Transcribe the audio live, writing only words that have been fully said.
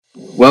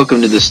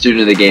Welcome to the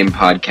Student of the Game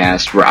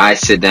podcast, where I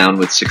sit down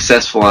with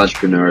successful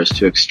entrepreneurs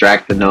to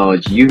extract the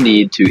knowledge you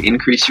need to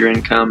increase your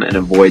income and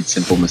avoid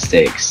simple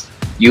mistakes.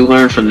 You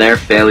learn from their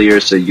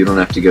failures so you don't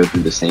have to go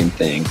through the same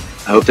thing.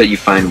 I hope that you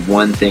find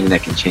one thing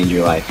that can change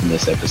your life in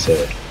this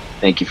episode.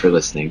 Thank you for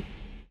listening.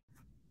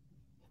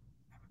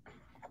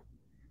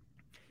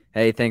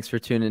 Hey, thanks for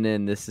tuning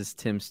in. This is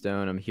Tim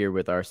Stone. I'm here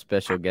with our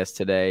special guest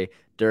today,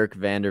 Dirk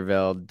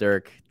Velde.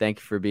 Dirk, thank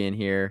you for being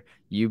here.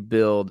 You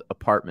build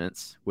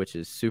apartments, which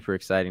is super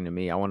exciting to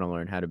me. I want to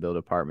learn how to build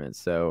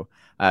apartments. So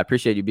I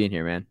appreciate you being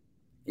here, man.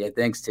 Yeah,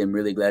 thanks, Tim.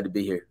 Really glad to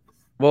be here.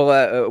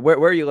 Well, where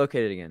are you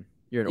located again?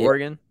 You're in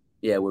Oregon?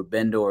 Yeah, we're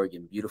Bend,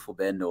 Oregon. Beautiful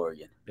Bend,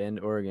 Oregon.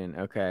 Bend, Oregon.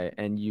 Okay.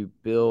 And you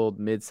build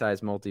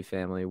mid-sized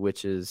multifamily,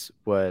 which is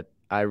what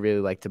I really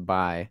like to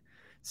buy.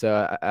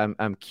 So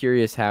I'm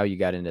curious how you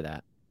got into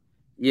that.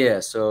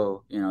 Yeah,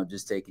 so,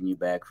 just taking you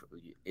back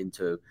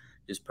into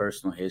just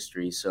personal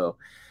history. So,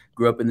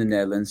 grew up in the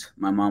Netherlands.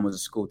 My mom was a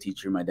school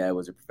teacher. My dad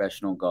was a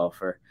professional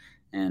golfer.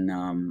 And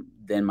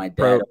then my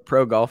dad...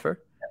 Pro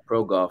golfer?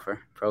 Pro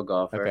golfer.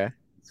 Okay.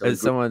 So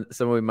is someone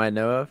we might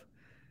know of?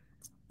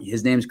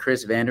 His name's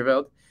Chris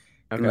Vandervelde.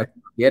 Okay.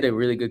 He had a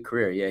really good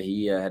career. Yeah,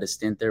 he had a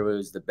stint there where he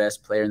was the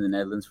best player in the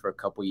Netherlands for a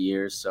couple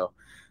years. So,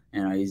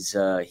 he's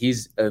a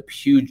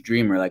huge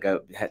dreamer. Like, I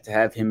had to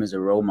have him as a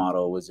role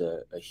model was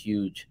a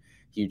huge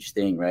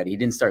thing, right? He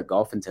didn't start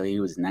golf until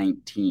he was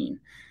 19.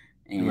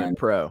 And went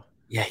pro.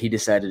 Yeah, he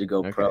decided to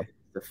go pro.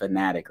 The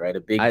fanatic, right? A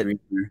big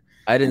dreamer.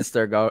 I didn't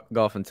start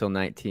golf until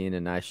 19,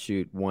 and I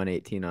shoot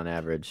 118 on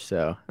average.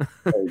 So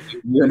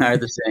you and I are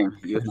the same.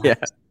 Yeah.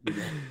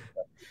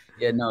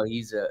 Yeah, no,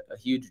 he's a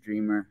huge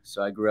dreamer.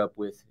 So I grew up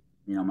with,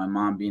 my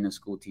mom being a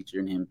school teacher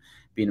and him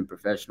being a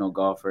professional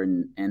golfer.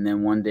 And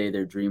then one day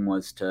their dream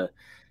was to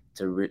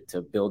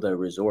build a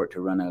resort,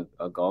 to run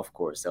a golf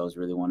course. That was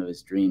really one of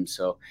his dreams.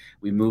 So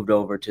we moved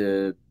over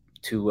to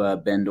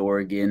Bend,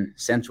 Oregon,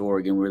 Central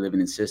Oregon. We were living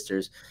in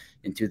Sisters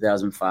in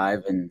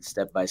 2005, and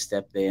step by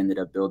step they ended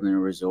up building a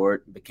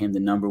resort, became the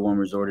 #1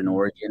 resort in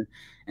Oregon.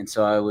 And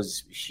so I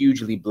was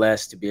hugely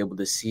blessed to be able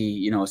to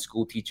see, a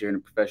school teacher and a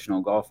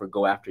professional golfer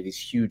go after these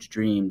huge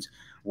dreams,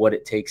 what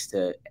it takes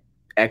to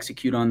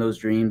execute on those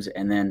dreams,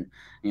 and then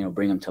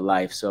bring them to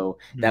life. So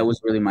that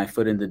was really my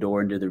foot in the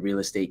door into the real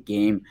estate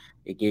game.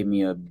 It gave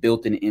me a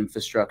built-in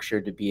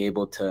infrastructure to be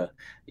able to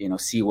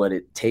see what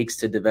it takes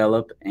to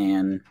develop.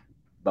 And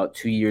about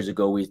 2 years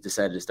ago we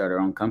decided to start our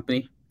own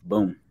company.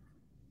 Boom.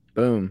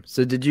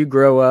 So did you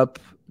grow up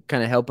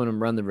kind of helping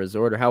them run the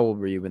resort, or how old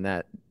were you when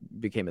that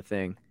became a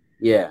thing?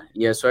 Yeah.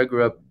 So I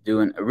grew up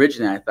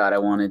originally I thought I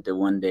wanted to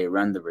one day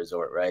run the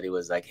resort, right? It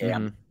was like, hey,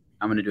 I'm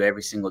going to do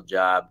every single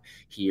job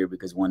here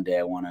because one day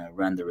I want to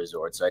run the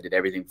resort. So I did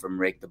everything from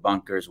rake the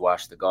bunkers,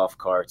 wash the golf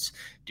carts,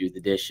 do the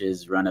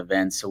dishes, run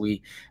events. So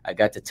I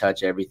got to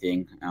touch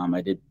everything.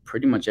 I did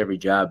pretty much every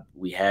job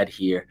we had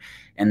here.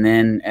 And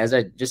then as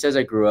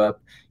I grew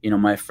up,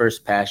 my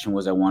first passion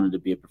was I wanted to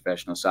be a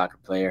professional soccer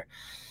player.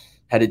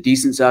 Had a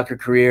decent soccer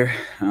career.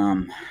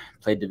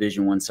 Played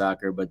Division I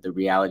soccer, but the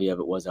reality of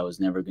it was I was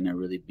never good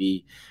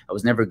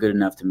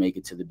enough to make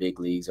it to the big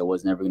leagues. I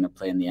was never going to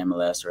play in the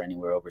MLS or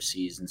anywhere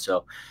overseas. And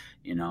so,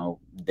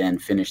 then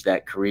finished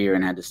that career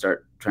and had to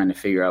start trying to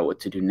figure out what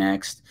to do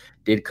next.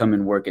 Did come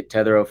and work at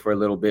Tethero for a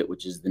little bit,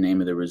 which is the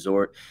name of the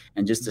resort,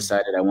 and just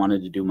decided I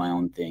wanted to do my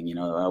own thing.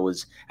 I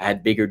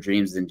had bigger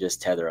dreams than just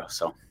Tethero.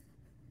 So.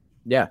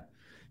 Yeah.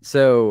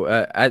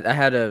 So I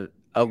had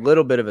a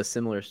little bit of a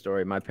similar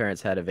story. My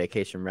parents had a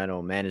vacation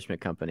rental management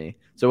company.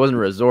 So it wasn't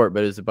a resort,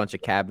 but it was a bunch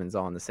of cabins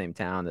all in the same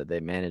town that they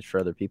managed for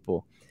other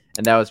people.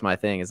 And that was my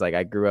thing. Is like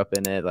I grew up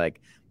in it.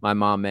 Like my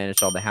mom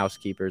managed all the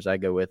housekeepers. I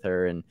go with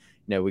her, and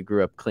we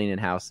grew up cleaning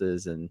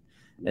houses and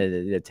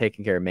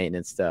taking care of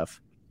maintenance stuff.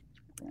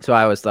 So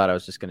I always thought I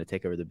was just going to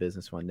take over the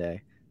business one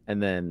day,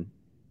 and then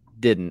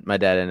didn't. My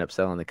dad ended up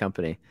selling the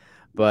company.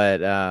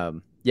 But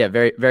yeah,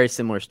 very, very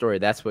similar story.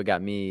 That's what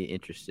got me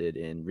interested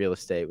in real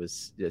estate,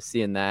 was just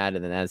seeing that.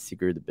 And then as he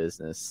grew the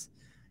business,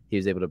 he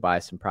was able to buy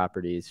some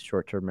properties,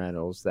 short-term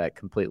rentals, that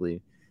completely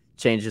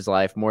changed his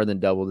life, more than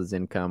doubled his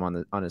income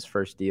on his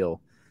first deal.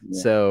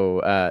 Yeah.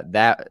 So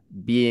that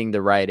being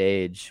the right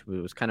age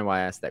was kind of why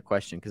I asked that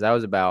question, because I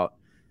was about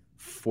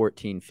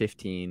 14,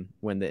 15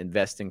 when the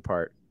investing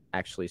part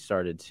actually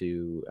started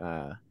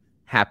to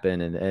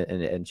happen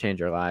and change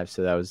our lives.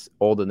 So I was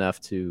old enough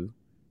to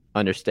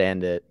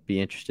understand it,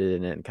 be interested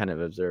in it, and kind of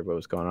observe what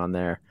was going on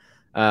there.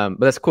 But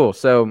that's cool.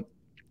 So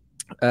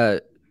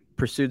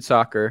pursued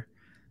soccer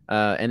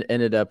and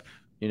ended up,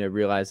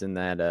 realizing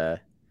that you're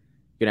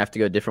going to have to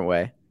go a different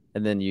way.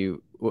 And then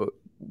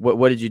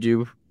what did you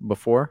do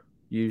before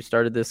you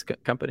started this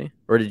company?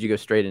 Or did you go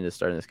straight into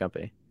starting this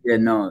company? Yeah,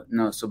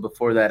 no. So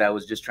before that, I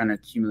was just trying to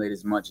accumulate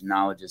as much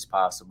knowledge as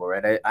possible,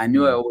 right? I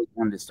knew I always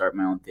wanted to start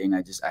my own thing.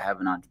 I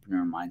have an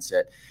entrepreneur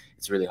mindset.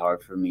 It's really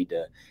hard for me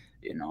to,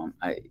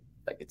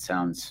 it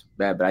sounds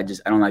bad, but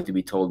I don't like to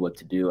be told what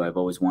to do. I've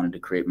always wanted to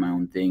create my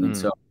own thing. And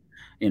so,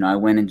 I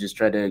went and just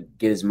tried to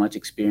get as much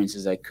experience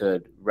as I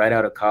could. Right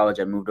out of college,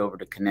 I moved over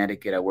to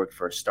Connecticut. I worked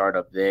for a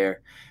startup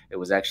there. It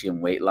was actually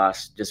in weight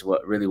loss, just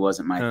what really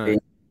wasn't my thing.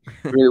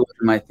 really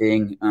wasn't my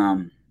thing.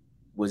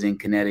 Was in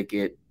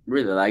Connecticut,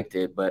 really liked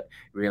it, but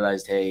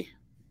realized, hey,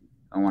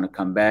 I want to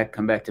come back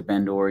to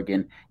Bend,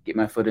 Oregon, get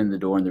my foot in the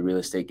door in the real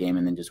estate game,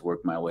 and then just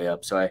work my way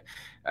up. So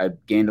I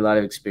gained a lot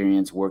of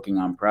experience working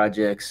on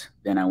projects.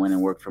 Then I went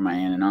and worked for my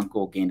aunt and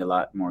uncle, gained a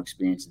lot more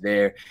experience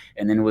there.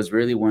 And then it was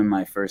really when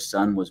my first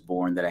son was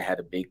born that I had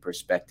a big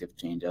perspective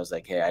change. I was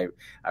like, hey,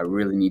 I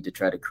really need to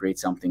try to create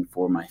something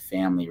for my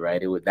family,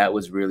 right? That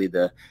was really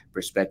the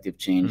perspective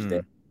change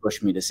that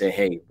pushed me to say,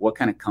 hey, what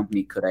kind of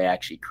company could I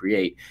actually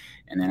create?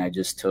 And then I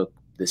just took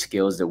the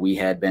skills that we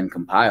had been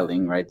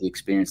compiling, right? The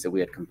experience that we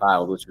had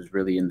compiled, which was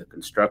really in the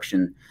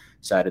construction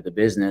side of the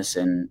business,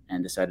 and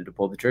decided to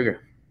pull the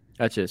trigger.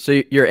 Gotcha.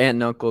 So your aunt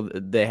and uncle,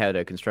 they had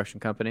a construction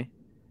company?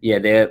 Yeah,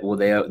 they're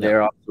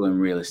also in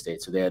real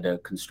estate. So they had a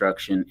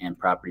construction and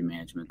property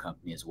management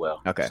company as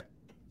well. Okay.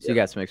 So you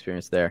got some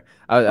experience there.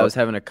 I was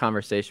having a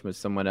conversation with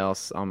someone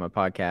else on my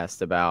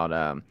podcast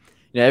about,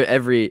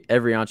 every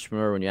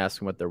entrepreneur, when you ask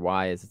them what their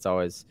why is, it's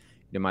always,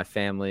 my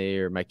family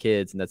or my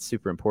kids, and that's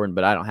super important,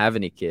 but I don't have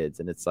any kids.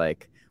 And it's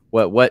like,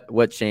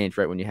 what changed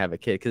right when you have a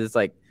kid? Because it's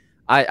like,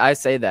 I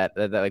say that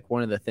like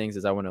one of the things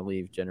is I want to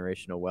leave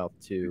generational wealth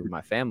to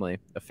my family,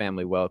 a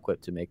family well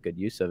equipped to make good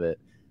use of it,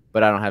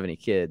 but I don't have any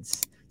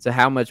kids. So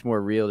how much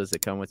more real does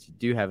it come once you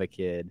do have a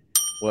kid?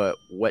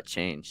 What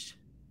changed?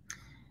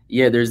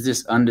 Yeah, there's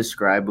this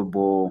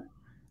undescribable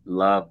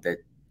love that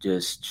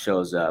just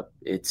shows up.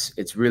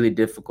 It's really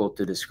difficult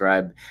to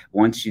describe.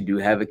 Once you do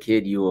have a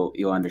kid, you'll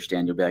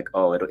understand. You'll be like,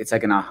 oh, it's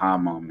like an aha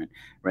moment,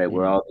 right?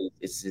 Where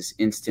it's this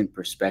instant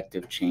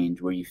perspective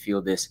change where you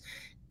feel this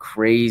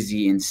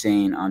crazy,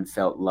 insane,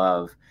 unfelt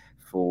love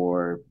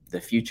for the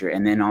future.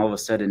 And then all of a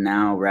sudden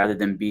now, rather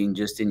than being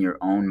just in your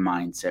own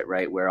mindset,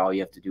 right, where all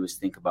you have to do is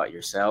think about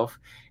yourself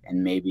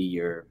and maybe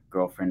your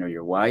girlfriend or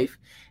your wife,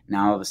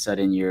 now all of a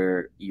sudden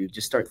you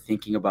just start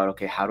thinking about,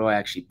 okay, how do I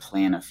actually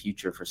plan a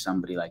future for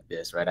somebody like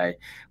this, right? I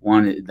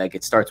wanted, like,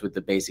 it starts with the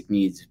basic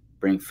needs,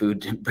 bring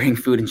food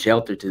and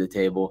shelter to the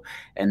table,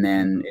 and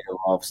then it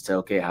evolves to,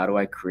 okay, how do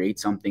I create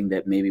something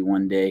that maybe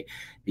one day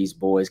these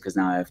boys, because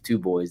now I have two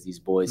boys, these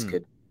boys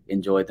could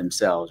enjoy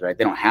themselves, right?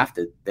 They don't have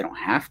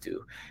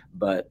to,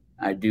 but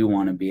I do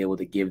want to be able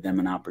to give them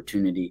an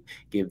opportunity,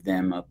 give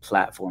them a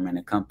platform and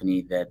a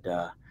company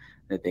that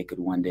they could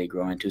one day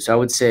grow into. So I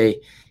would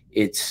say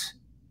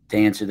to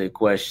answer the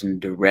question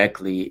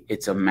directly,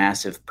 it's a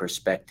massive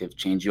perspective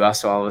change. You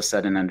also all of a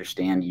sudden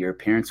understand your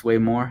parents way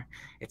more.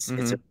 It's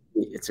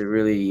a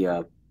really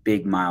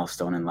big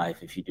milestone in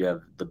life if you do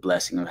have the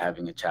blessing of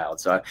having a child.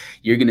 So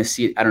you're going to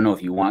see it. I don't know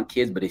if you want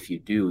kids, but if you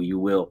do,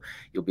 you'll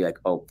be like,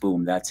 oh,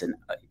 boom,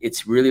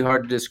 it's really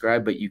hard to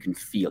describe, but you can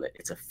feel it.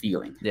 It's a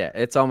feeling. Yeah.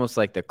 It's almost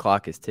like the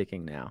clock is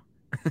ticking now.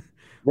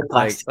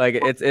 like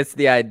it's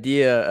the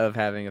idea of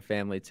having a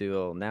family too.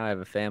 Well, now I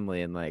have a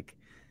family, and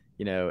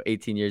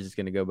 18 years is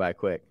going to go by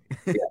quick.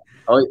 Yeah.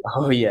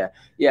 Oh yeah.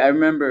 Yeah. I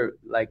remember,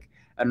 I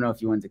don't know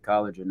if you went to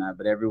college or not,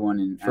 but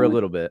everyone for a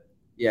little bit.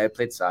 Yeah, I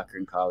played soccer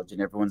in college, and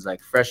everyone's like,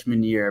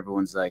 freshman year,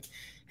 everyone's like,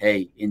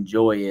 hey,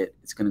 enjoy it.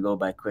 It's going to go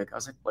by quick. I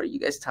was like, what are you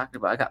guys talking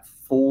about? I got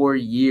 4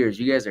 years.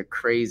 You guys are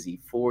crazy.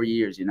 4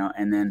 years,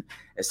 And then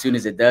as soon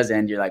as it does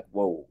end, you're like,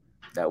 whoa,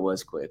 that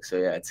was quick. So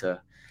yeah,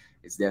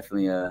 it's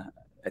definitely a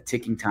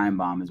ticking time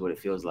bomb is what it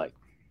feels like.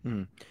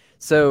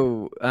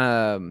 So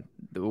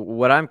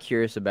what I'm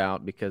curious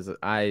about, because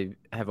I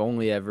have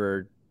only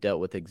ever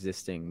dealt with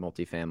existing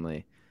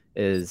multifamily,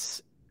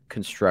 is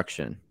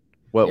construction.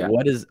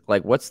 What is,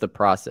 what's the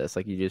process?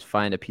 You just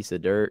find a piece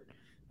of dirt?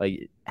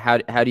 How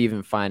do you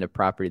even find a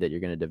property that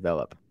you're going to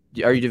develop?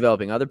 Are you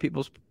developing other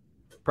people's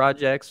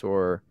projects,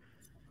 or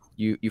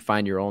you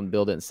find your own,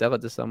 build it and sell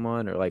it to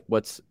someone, or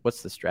what's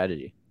the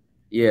strategy?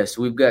 Yeah,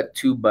 so we've got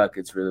two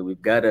buckets, really.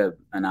 We've got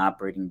an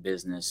operating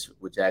business,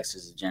 which acts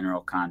as a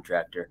general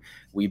contractor.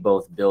 We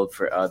both build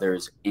for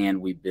others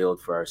and we build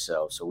for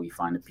ourselves. So we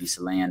find a piece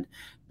of land,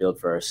 build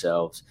for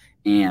ourselves,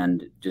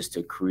 and just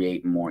to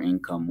create more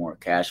income, more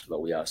cash flow,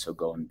 we also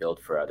go and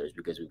build for others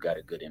because we've got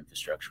a good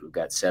infrastructure. We've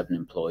got 7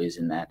 employees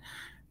in that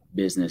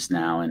business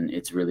now, and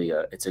it's really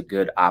it's a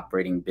good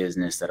operating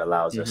business that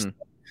allows us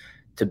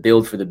to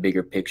build for the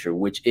bigger picture,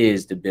 which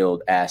is to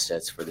build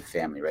assets for the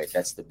family, right?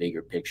 That's the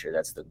bigger picture.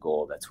 That's the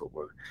goal. That's what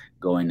we're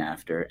going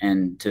after.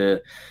 And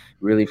to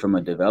really, from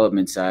a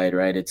development side,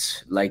 right,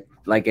 it's like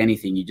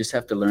anything, you just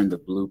have to learn the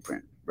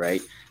blueprint,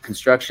 right?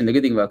 Construction, the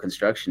good thing about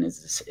construction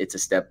is it's a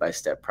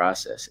step-by-step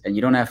process, and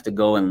you don't have to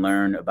go and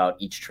learn about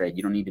each trade.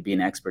 You don't need to be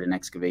an expert in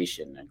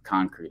excavation and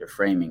concrete or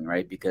framing,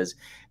 right? Because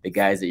the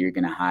guys that you're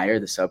going to hire,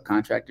 the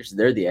subcontractors,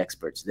 they're the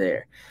experts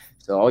there.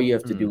 So all you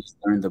have to do is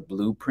learn the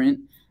blueprint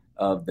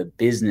of the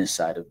business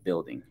side of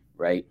building,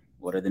 right?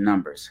 What are the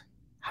numbers?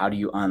 How do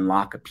you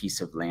unlock a piece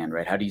of land,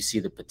 right? How do you see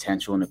the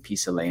potential in a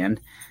piece of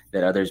land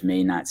that others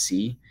may not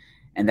see?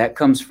 And that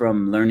comes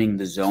from learning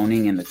the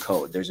zoning and the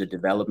code. There's a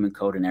development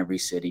code in every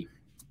city.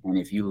 And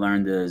if you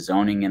learn the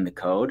zoning and the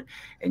code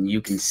and you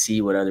can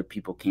see what other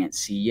people can't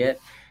see yet,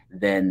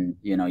 then,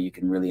 you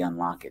can really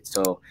unlock it.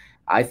 So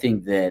I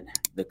think that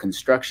the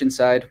construction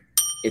side,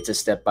 it's a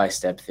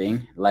step-by-step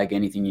thing. Like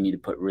anything, you need to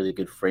put really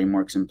good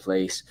frameworks in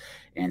place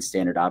and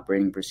standard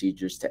operating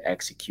procedures to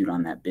execute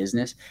on that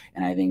business.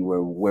 And I think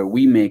where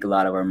we make a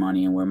lot of our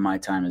money and where my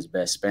time is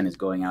best spent is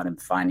going out and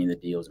finding the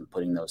deals and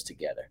putting those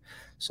together.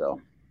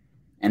 So,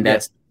 and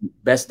that's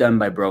best done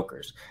by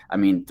brokers. I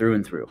mean, through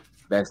and through.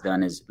 Best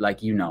done is, like,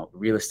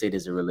 real estate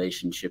is a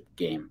relationship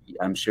game.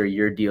 I'm sure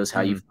your deals,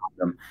 how you found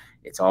them,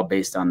 it's all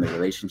based on the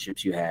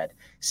relationships you had.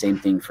 Same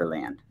thing for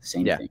land.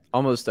 Same thing.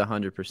 Almost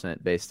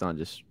 100% based on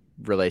just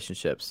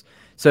relationships.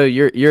 So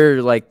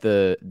you're like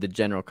the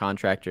general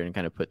contractor and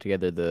kind of put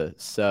together the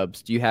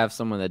subs. Do you have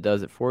someone that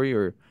does it for you,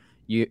 or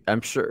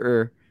I'm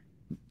sure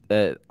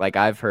that, like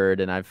I've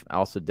heard and I've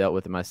also dealt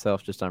with it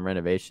myself just on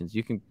renovations,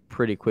 you can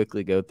pretty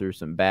quickly go through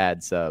some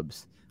bad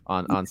subs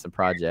on some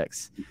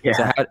projects. Yeah.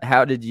 So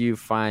how did you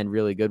find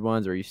really good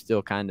ones? Or are you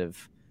still kind of,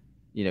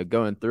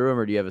 going through them,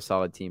 or do you have a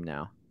solid team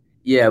now?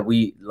 Yeah,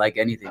 we, like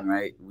anything,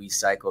 right? We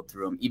cycle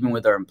through them. Even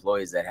with our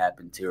employees, that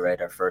happened too, right?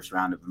 Our first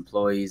round of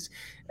employees,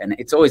 and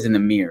it's always in the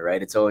mirror,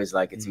 right? It's always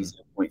like it's easy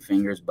to point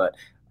fingers, but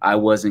I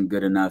wasn't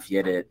good enough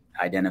yet at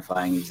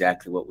identifying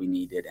exactly what we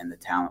needed and the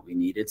talent we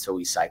needed. So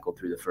we cycled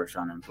through the first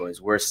round of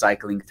employees. We're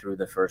cycling through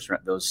the first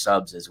round, those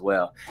subs as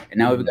well. And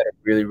now we've got a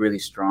really, really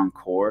strong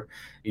core.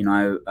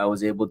 I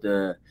was able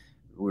to,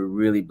 we're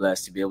really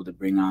blessed to be able to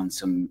bring on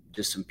some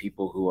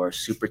people who are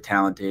super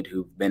talented,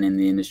 who've been in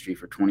the industry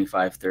for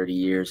 25, 30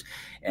 years.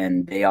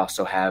 And they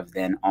also have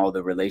then all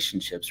the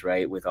relationships,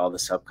 right, with all the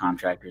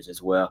subcontractors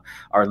as well.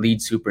 Our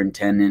lead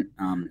superintendent,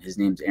 his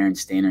name's Aaron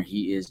Stainer.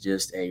 He is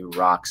just a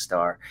rock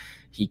star.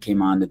 He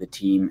came onto the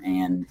team,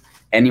 and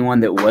anyone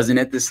that wasn't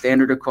at the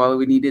standard of quality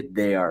we needed,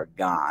 they are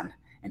gone.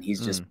 And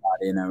he's just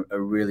brought in a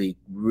really,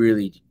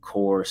 really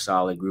core,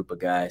 solid group of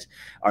guys.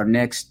 Our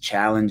next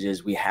challenge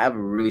is, we have a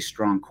really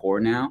strong core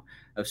now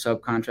of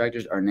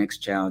subcontractors. Our next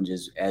challenge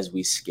is, as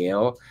we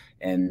scale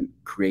and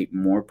create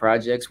more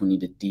projects, we need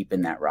to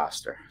deepen that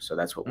roster. So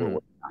that's what we're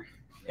working on.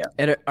 Yeah.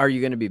 And are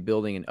you going to be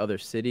building in other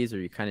cities,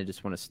 or you kind of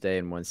just want to stay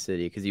in one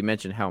city? Because you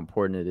mentioned how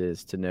important it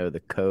is to know the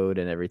code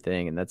and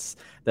everything. And that's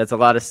a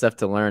lot of stuff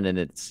to learn. And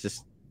it's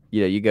just,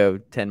 you go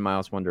 10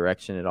 miles one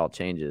direction, it all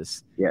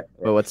changes. Yeah.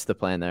 But what's the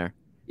plan there?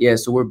 Yeah,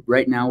 so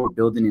right now we're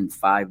building in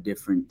 5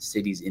 different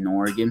cities in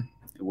Oregon.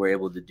 We're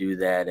able to do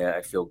that.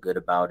 I feel good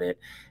about it.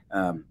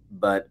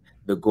 But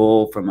the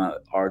goal from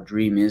our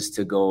dream is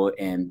to go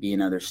and be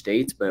in other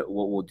states. But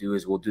what we'll do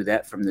is we'll do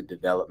that from the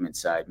development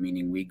side,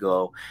 meaning we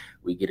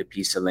get a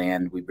piece of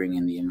land, we bring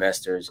in the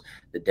investors,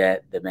 the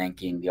debt, the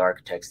banking, the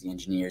architects, the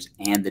engineers,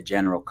 and the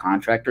general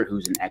contractor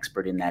who's an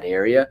expert in that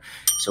area.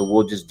 So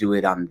we'll just do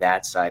it on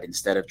that side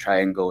instead of try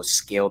and go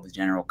scale the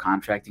general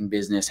contracting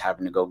business,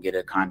 having to go get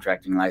a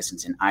contracting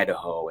license in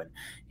Idaho and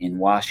in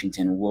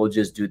Washington. We'll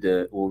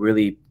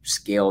really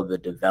scale the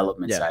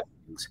development side of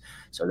things.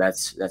 So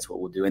that's what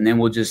we'll do. And then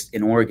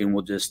in Oregon,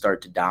 we'll just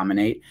start to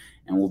dominate,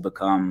 and we'll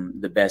become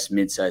the best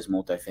mid-sized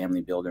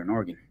multifamily builder in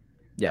Oregon.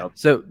 Yeah.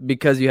 So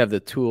because you have the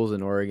tools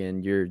in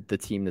Oregon, you're the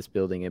team that's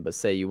building it, but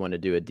say you want to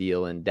do a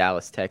deal in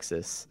Dallas,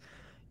 Texas,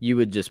 you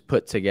would just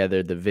put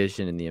together the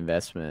vision and the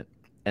investment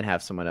and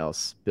have someone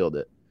else build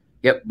it.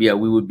 Yep. Yeah,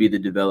 we would be the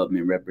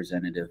development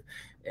representative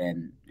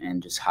and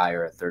just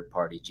hire a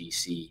third-party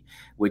GC,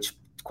 which,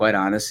 quite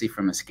honestly,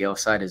 from a scale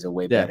side, is a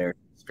way better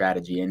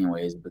strategy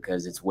anyways,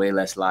 because it's way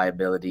less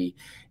liability,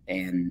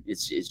 and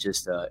it's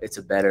just it's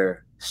a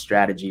better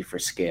strategy for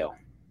scale.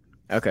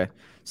 Okay.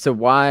 So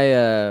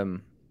why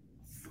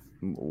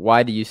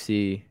do you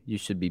see you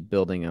should be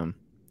building them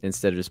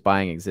instead of just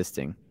buying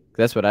existing?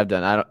 That's what I've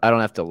done. I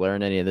don't have to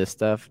learn any of this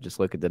stuff. Just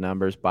look at the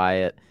numbers, buy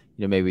it.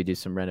 Maybe do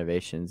some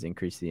renovations,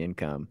 increase the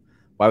income.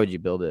 Why would you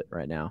build it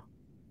right now?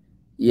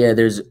 Yeah,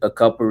 there's a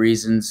couple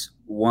reasons.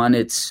 One,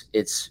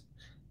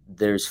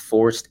 there's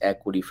forced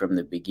equity from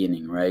the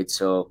beginning, right?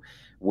 So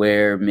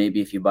where maybe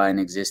if you buy an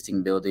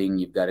existing building,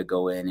 you've got to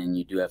go in and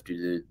you do have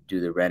to do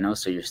the renos.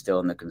 So you're still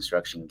in the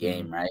construction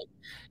game, right?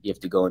 You have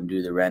to go and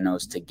do the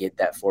renos to get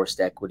that forced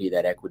equity,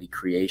 that equity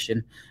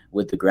creation.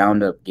 With the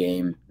ground up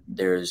game,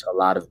 there's a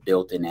lot of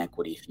built-in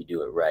equity if you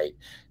do it right.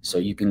 So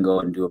you can go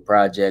and do a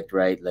project,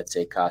 right? Let's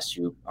say it costs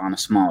you, on a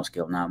small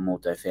scale, not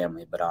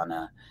multifamily, but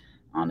on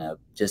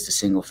just a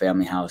single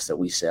family house that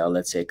we sell,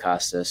 let's say it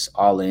costs us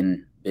all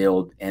in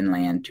build and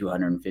land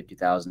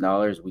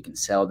 $250,000. We can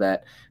sell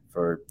that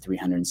for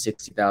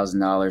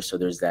 $360,000. So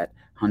there's that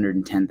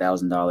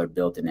 $110,000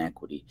 built-in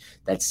equity.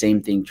 That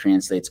same thing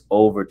translates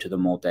over to the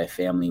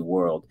multifamily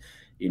world.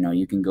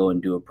 You can go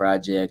and do a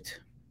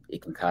project.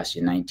 It can cost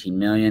you $19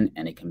 million,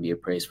 and it can be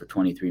appraised for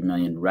 $23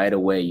 million. Right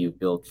away, you've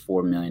built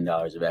 $4 million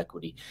of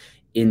equity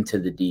into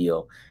the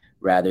deal,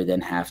 rather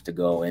than have to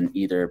go and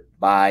either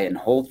buy and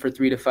hold for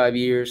 3 to 5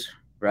 years,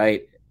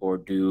 right, or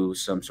do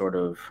some sort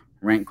of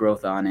rent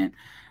growth on it.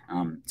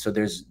 So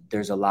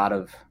there's a lot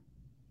of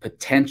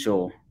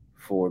potential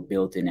for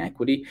built-in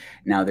equity.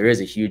 Now, there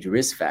is a huge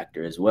risk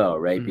factor as well,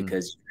 right?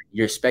 Because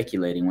you're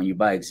speculating. When you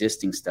buy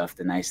existing stuff,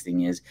 the nice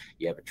thing is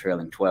you have a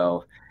trailing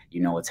 12,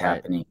 you know what's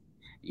happening.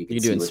 You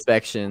do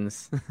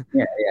inspections.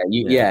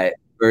 Yeah.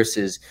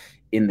 Versus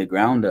in the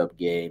ground up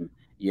game,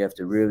 you have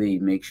to really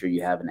make sure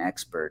you have an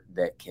expert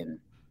that can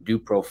do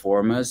pro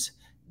formas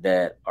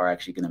that are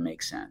actually going to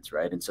make sense,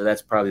 right? And so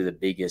that's probably the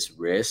biggest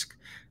risk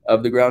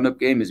of the ground up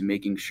game, is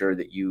making sure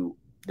that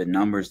the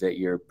numbers that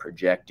you're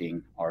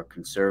projecting are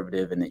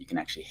conservative and that you can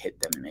actually hit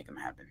them and make them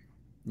happen.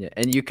 Yeah,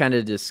 and you kind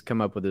of just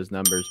come up with those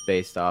numbers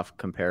based off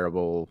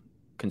comparable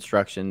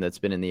construction that's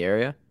been in the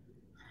area.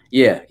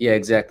 Yeah,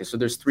 exactly. So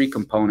there's three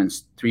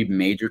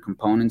major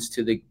components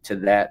to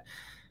that,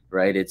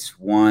 right? It's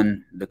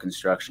one, the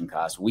construction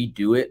cost. We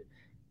do it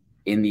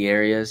in the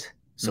areas,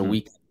 so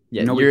we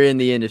you're in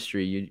the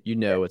industry. You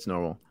know it's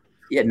normal.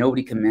 Yeah,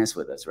 nobody can mess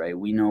with us, right?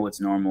 We know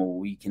it's normal.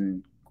 We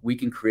can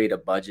create a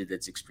budget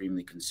that's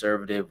extremely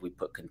conservative. We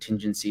put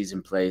contingencies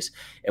in place,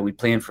 and we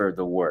plan for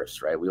the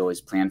worst, right? We always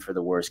plan for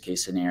the worst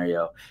case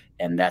scenario,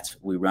 and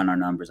we run our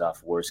numbers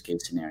off worst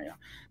case scenario.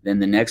 Then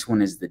the next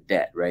one is the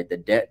debt, right? The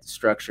debt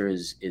structure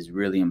is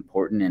really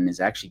important and is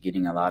actually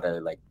getting a lot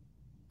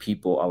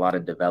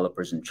of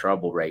developers in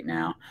trouble right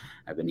now.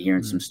 I've been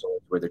hearing some stories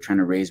where they're trying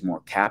to raise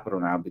more capital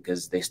now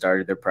because they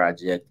started their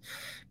project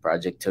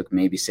took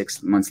maybe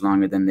 6 months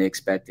longer than they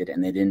expected,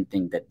 and they didn't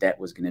think that debt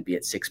was going to be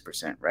at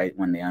 6%, right?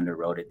 When they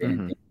underwrote it, they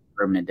didn't think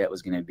permanent debt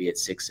was going to be at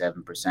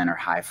 6-7% or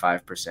high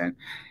 5%.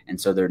 And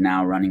so they're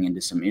now running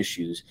into some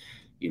issues.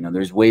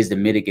 There's ways to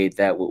mitigate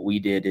that. What we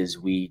did is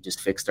we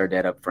just fixed our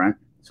debt up front.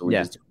 So we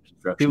just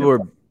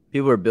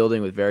people are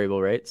building with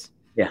variable rates.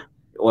 Yeah.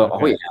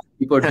 Well,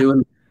 people are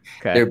doing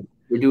they're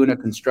doing a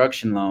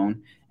construction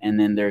loan, and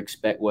then they're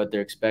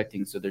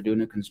expecting. So they're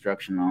doing a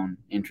construction loan,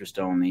 interest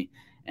only,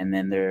 and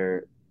then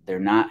they're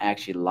not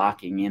actually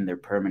locking in their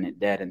permanent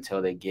debt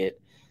until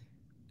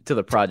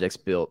the project's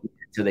built,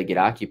 until they get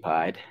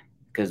occupied.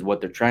 Because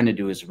what they're trying to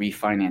do is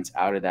refinance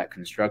out of that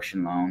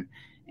construction loan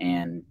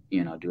and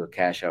do a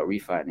cash out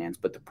refinance.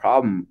 But the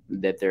problem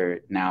that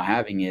they're now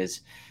having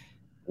is,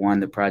 one,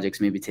 the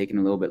project's maybe taking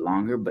a little bit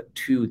longer, but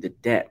two, the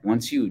debt.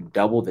 Once you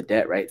double the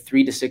debt, right,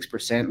 3 to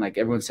 6%, like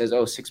everyone says,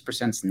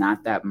 6% is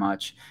not that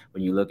much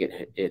when you look at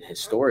it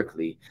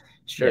historically.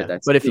 Sure,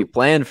 but if you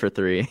plan for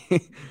 3,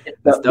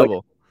 that's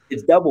double.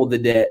 It's double the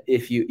debt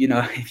if you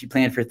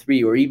plan for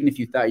 3, or even if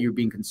you thought you were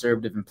being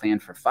conservative and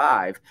planned for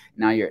 5,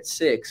 now you're at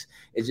 6.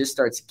 It just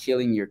starts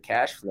killing your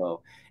cash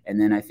flow. And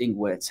then I think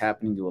what's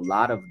happening to a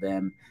lot of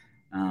them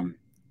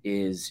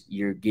is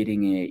you're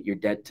getting your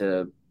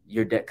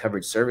debt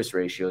coverage service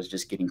ratio is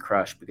just getting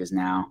crushed, because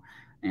now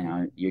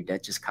your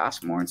debt just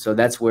costs more. And so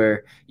that's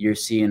where you're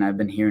seeing, I've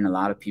been hearing a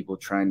lot of people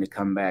trying to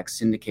come back,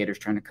 syndicators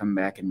trying to come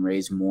back and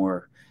raise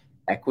more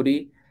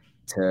equity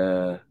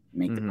to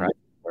make the project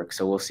work.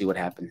 So we'll see what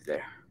happens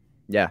there.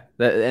 Yeah.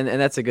 And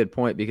that's a good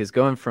point, because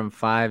going from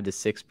 5 to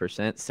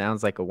 6%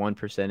 sounds like a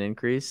 1%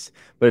 increase,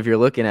 but if you're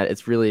looking at it,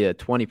 it's really a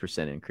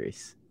 20%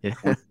 increase. Yeah,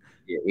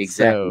 exactly.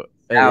 So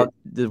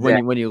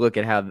when you look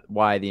at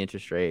why the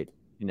interest rate,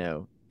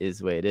 is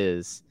the way it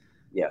is.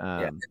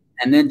 Yeah.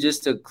 And then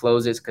just to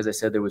close this, because I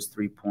said there was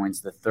 3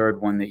 points, the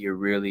third one that you're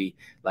really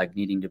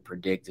needing to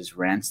predict is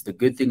rents. The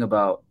good thing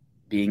about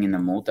being in the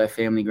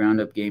multifamily ground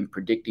up game,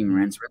 predicting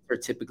rents are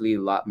typically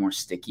a lot more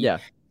sticky. Yeah.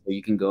 So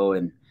you can go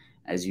and,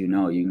 as you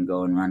can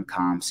go and run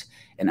comps.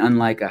 And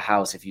unlike a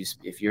house,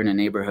 if you're in a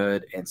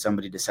neighborhood and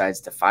somebody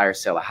decides to fire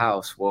sale a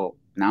house, well,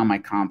 now my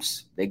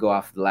comps, they go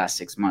off the last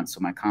 6 months.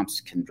 So my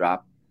comps can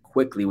drop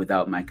quickly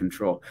without my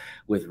control.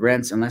 With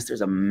rents, unless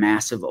there's a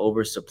massive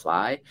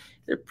oversupply,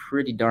 they're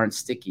pretty darn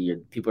sticky.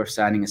 People are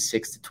signing a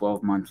 6 to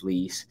 12 month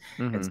lease,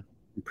 and so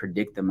you can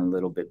predict them a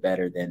little bit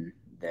better than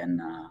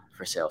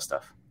for sale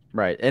stuff.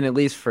 Right. And at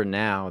least for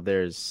now,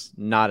 there's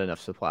not enough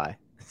supply.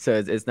 So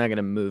it's not going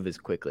to move as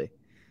quickly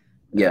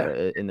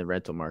in the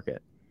rental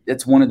market.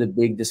 That's one of the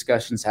big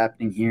discussions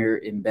happening here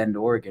in Bend,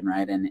 Oregon,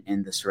 right? And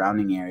in the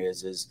surrounding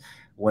areas is,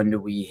 when do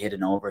we hit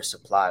an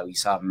oversupply? We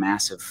saw a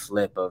massive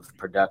flip of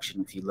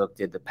production. If you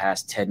looked at the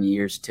past 10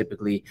 years,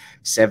 typically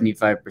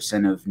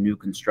 75% of new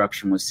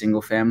construction was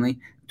single family,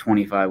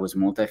 25 was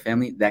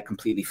multifamily. That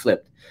completely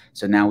flipped.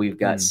 So now we've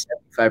got 75%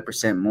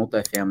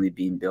 multifamily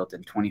being built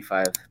and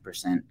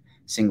 25%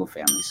 single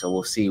family. So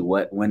we'll see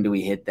when do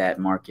we hit that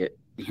market,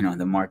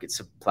 the market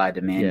supply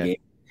demand game.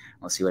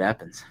 We'll see what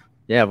happens.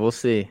 Yeah, we'll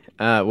see.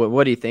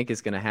 What do you think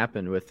is going to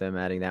happen with them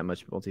adding that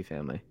much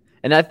multifamily?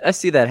 And I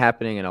see that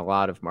happening in a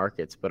lot of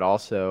markets, but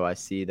also I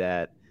see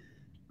that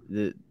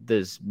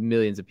there's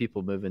millions of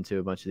people moving to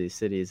a bunch of these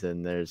cities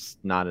and there's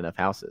not enough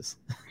houses.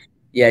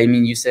 Yeah, I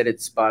mean, you said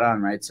it's spot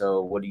on, right?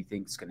 So what do you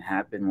think is going to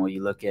happen? Well,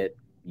 you look at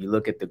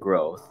the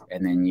growth,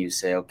 and then you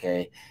say,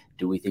 okay,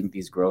 do we think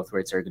these growth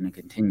rates are going to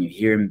continue?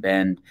 Here in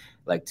Bend,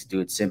 to do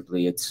it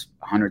simply, it's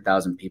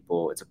 100,000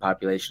 people. It's a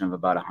population of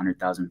about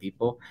 100,000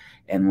 people,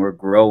 and we're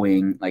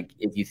growing.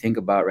 If you think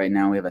about right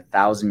now, we have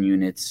 1,000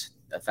 units,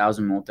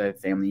 1,000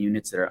 multifamily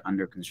units that are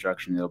under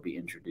construction. They'll be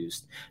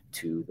introduced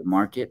to the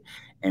market,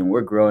 and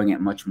we're growing at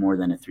much more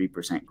than a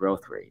 3%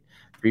 growth rate.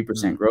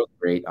 3% growth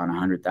rate on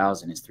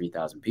 100,000 is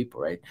 3,000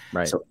 people, right?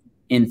 Right. So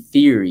in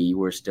theory,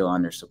 we're still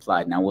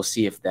undersupplied. Now we'll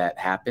see if that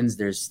happens.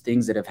 There's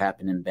things that have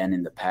happened in Bend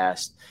in the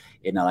past,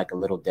 like a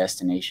little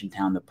destination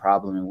town. The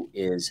problem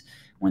is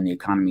when the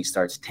economy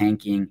starts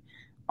tanking,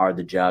 are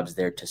the jobs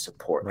there to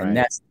support? Right. And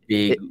that's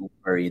the big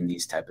worry in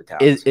these type of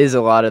towns. Is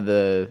a lot of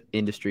the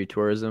industry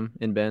tourism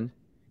in Bend?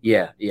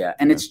 Yeah.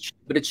 And it's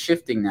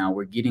shifting now.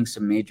 We're getting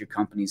some major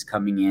companies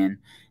coming in,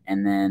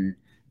 and then,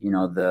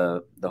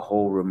 the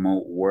whole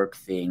remote work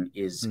thing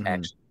is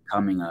actually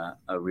becoming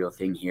a real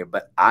thing here.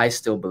 But I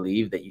still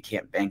believe that you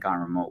can't bank on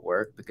remote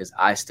work, because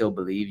I still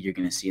believe you're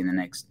going to see in the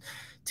next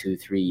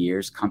 2-3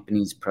 years,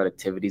 companies'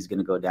 productivity is going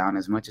to go down.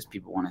 As much as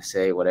people want to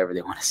say whatever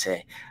they want to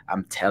say,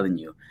 I'm telling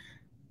you,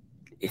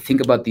 think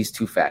about these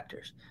two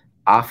factors.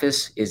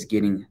 Office is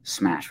getting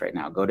smashed right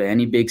now. Go to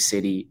any big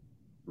city,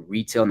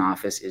 retail and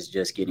office is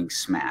just getting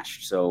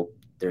smashed. So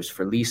there's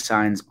for lease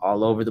signs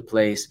all over the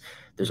place.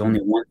 There's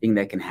only one thing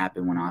that can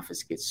happen when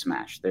office gets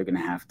smashed. They're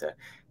going to have to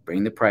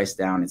bring the price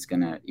down. It's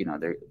going to,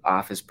 their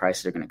office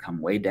prices are going to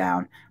come way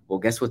down. Well,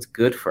 guess what's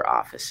good for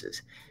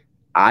offices?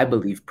 I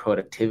believe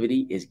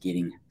productivity is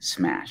getting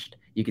smashed.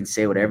 You can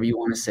say whatever you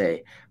want to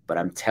say, but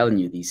I'm telling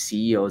you, these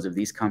CEOs of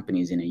these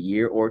companies in a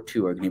year or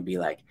two are going to be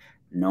like,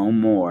 no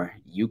more.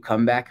 You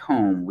come back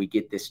home. We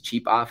get this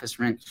cheap office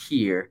rent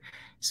here.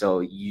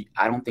 So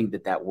I don't think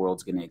that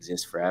world's going to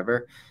exist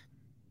forever.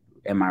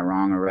 Am I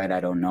wrong or right? I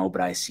don't know,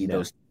 but I see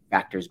those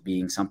factors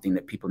being something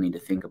that people need to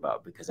think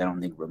about, because I don't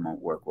think remote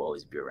work will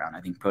always be around.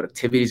 I think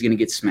productivity is going to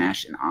get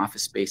smashed and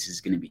office space is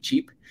going to be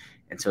cheap.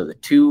 And so the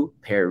two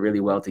pair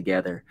really well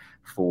together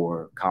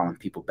for calling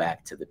people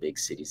back to the big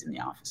cities and the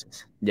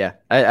offices. Yeah,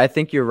 I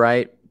think you're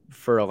right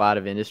for a lot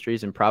of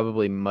industries and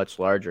probably much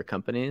larger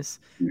companies,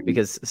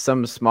 because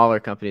some smaller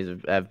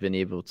companies have been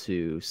able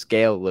to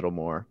scale a little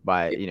more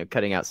by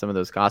cutting out some of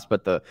those costs.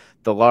 But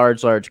the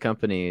large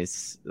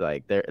companies,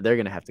 like they're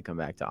going to have to come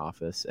back to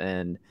office.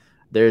 And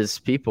there's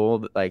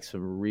people like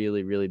some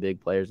really, really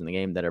big players in the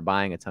game that are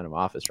buying a ton of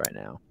office right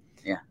now.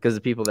 Yeah, because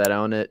the people that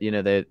own it,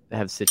 they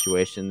have a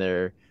situation,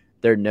 their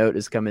note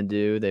is coming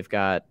due. They've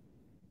got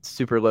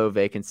super low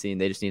vacancy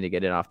and they just need to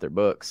get it off their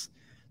books.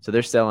 So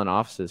they're selling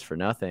offices for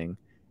nothing.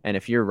 And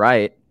if you're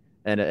right,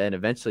 and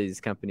eventually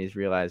these companies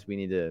realize we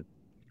need to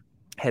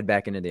head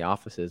back into the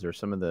offices, or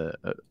some of the,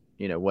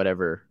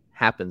 whatever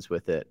happens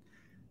with it,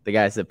 the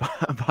guys that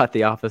bought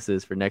the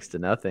offices for next to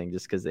nothing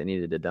just because they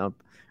needed to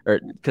dump, or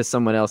because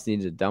someone else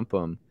needed to dump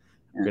them,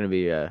 are going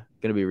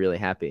to be really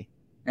happy.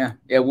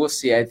 Yeah, we'll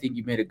see. I think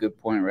you made a good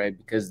point, right?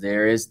 Because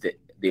there is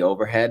the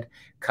overhead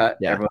cut.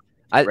 Yeah,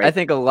 I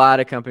think a lot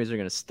of companies are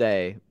going to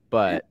stay,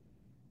 but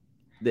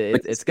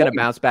it's going to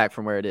bounce back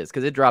from where it is,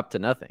 because it dropped to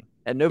nothing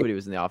and nobody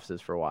was in the offices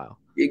for a while.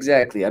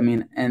 Exactly. I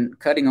mean, and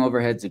cutting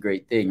overhead's a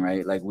great thing,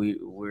 right? Like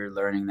we're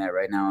learning that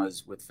right now,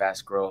 is with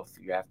fast growth,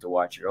 you have to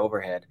watch your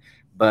overhead.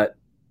 But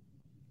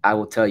I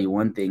will tell you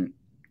one thing: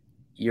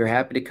 you're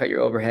happy to cut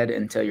your overhead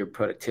until your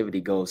productivity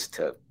goes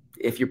to.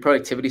 If your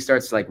productivity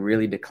starts like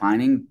really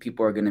declining,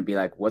 people are going to be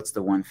like, what's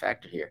the one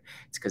factor here?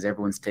 It's because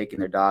everyone's taking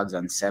their dogs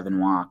on 7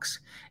 walks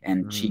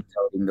and cheat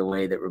coding the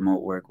way that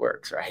remote work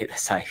works, right?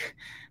 It's like,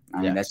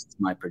 I mean, that's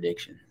my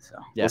prediction. So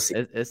yeah, we'll see.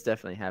 It's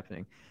definitely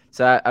happening.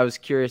 So I was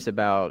curious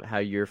about how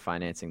you're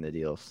financing the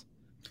deals.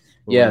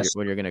 When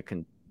you're going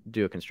to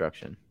do a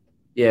construction.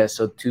 Yeah,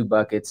 so 2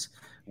 buckets.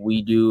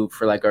 We do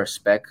for like our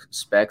specs,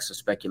 so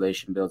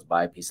speculation builds,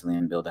 buy a piece of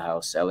land, build a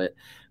house, sell it.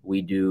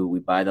 We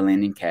buy the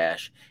land in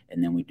cash,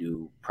 and then we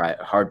do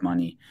hard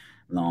money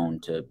loan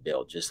to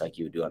build, just like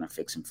you would do on a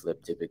fix and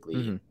flip.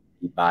 Typically,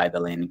 you buy the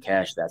land in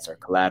cash, that's our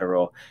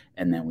collateral,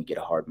 and then we get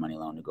a hard money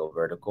loan to go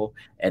vertical.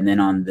 And then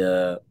on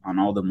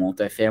all the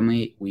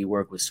multifamily, we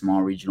work with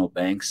small regional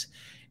banks,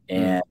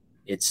 and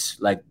it's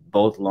like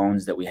both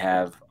loans that we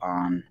have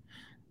on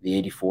the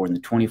 84 and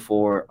the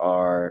 24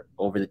 are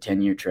over the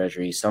 10-year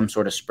treasury, some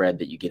sort of spread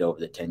that you get over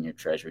the 10-year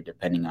treasury,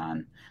 depending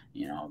on,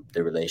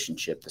 the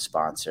relationship, the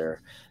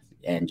sponsor,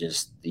 and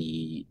just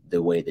the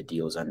way the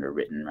deal is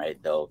underwritten,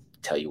 right? They'll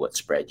tell you what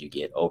spread you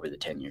get over the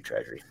 10-year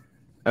treasury.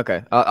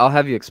 Okay. I'll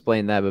have you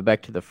explain that, but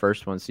back to the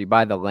first one. So you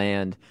buy the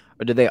land,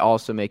 or do they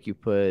also make you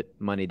put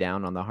money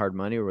down on the hard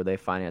money, or will they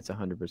finance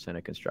 100%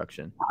 of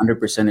construction?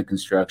 100% of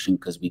construction,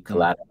 because we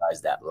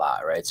collateralize that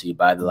lot, right? So you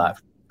buy the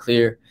lot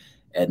clear,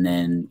 and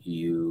then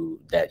you're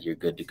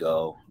good to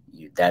go.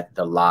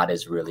 The lot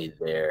is really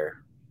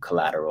their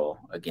collateral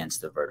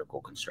against the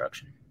vertical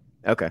construction.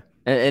 Okay.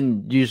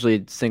 And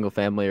usually single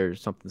family or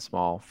something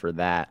small for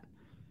that.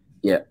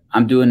 Yeah,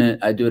 I'm doing it.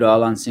 I do it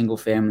all on single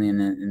family, and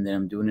then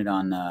I'm doing it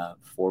on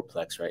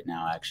fourplex right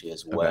now, actually,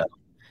 as well. Okay.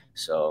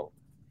 So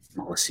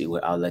we'll see.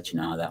 I'll let you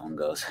know how that one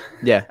goes.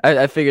 Yeah,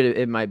 I figured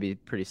it might be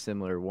pretty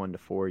similar, 1 to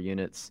 4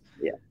 units.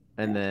 Yeah.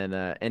 And then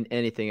and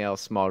anything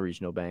else, small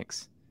regional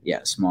banks.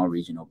 Yeah, small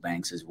regional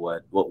banks is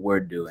what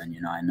we're doing.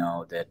 I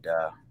know that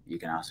you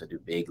can also do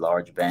big,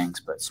 large banks,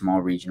 but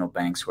small regional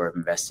banks who are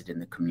invested in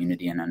the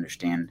community and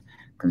understand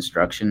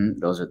construction,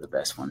 those are the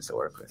best ones to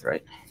work with,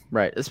 right?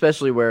 Right,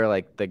 especially where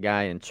like the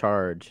guy in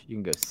charge, you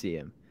can go see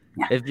him.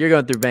 Yeah. If you're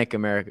going through Bank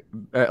of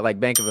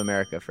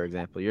America, for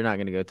example, you're not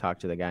going to go talk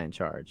to the guy in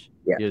charge.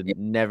 Yeah. You're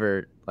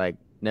never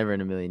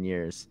in a million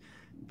years.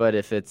 But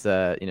if it's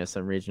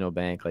some regional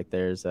bank, like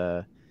there's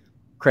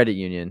credit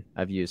union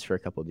I've used for a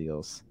couple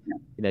deals. Yeah.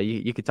 You know,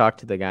 you could talk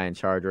to the guy in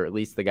charge, or at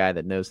least the guy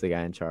that knows the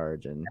guy in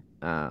charge, and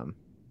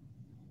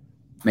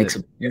makes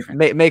a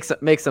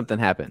difference. Make something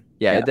happen.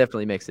 Yeah, it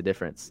definitely makes a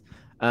difference.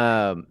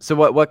 So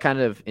what kind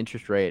of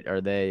interest rate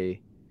are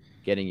they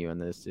getting you on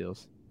those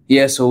deals?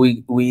 Yeah, so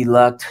we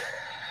locked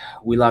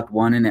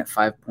one in at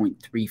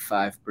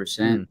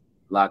 5.35%,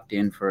 locked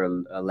in for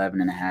 11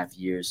 and a half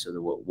years. So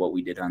what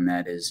we did on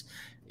that is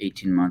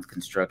 18-month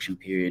construction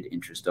period,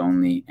 interest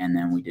only, and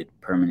then we did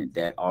permanent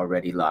debt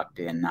already locked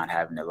in, not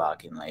having to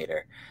lock in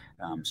later.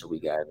 So we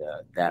got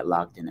that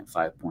locked in at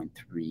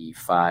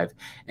 5.35,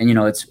 and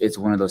it's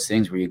one of those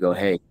things where you go,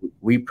 hey,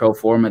 we pro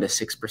forma to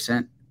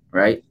 6%,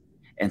 right?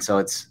 And so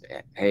it's,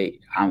 hey,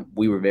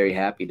 we were very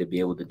happy to be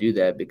able to do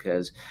that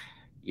because,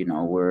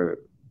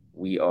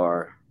 we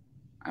are.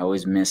 I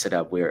always mess it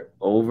up. We are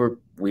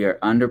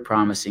under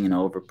promising and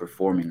over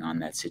performing on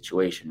that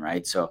situation,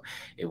 right? So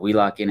if we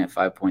lock in at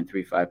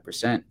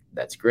 5.35%,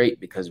 that's great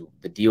because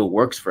the deal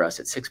works for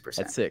us at 6%.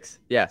 At 6,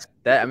 yeah.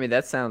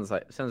 That sounds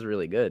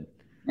really good.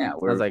 Yeah,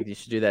 sounds like you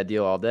should do that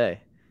deal all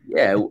day.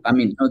 Yeah,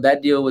 that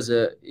deal was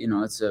it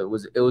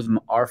was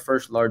our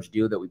first large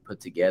deal that we put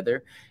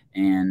together,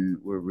 and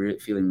we're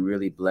feeling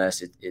really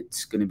blessed.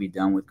 It's going to be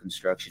done with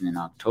construction in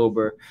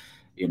October.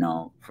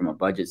 From a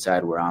budget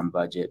side, we're on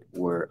budget.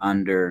 We're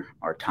under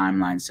our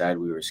timeline side.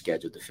 We were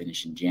scheduled to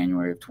finish in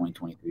January of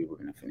 2023. We're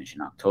going to finish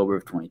in October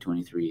of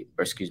 2023, of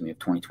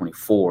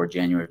 2024.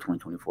 January of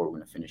 2024, we're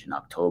going to finish in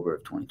October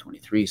of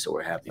 2023. So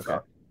we're happy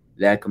about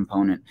that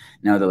component.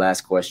 Now, the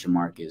last question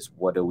mark is,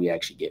 what do we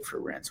actually get for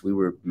rents? We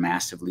were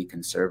massively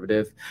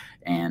conservative,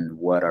 and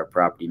what our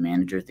property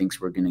manager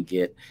thinks we're going to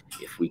get,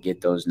 if we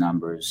get those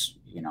numbers,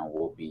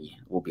 we'll be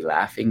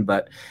laughing,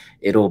 but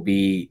it'll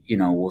be,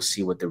 we'll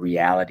see what the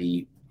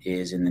reality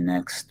is in the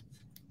next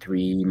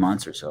 3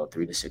 months or so,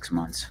 3 to 6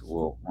 months.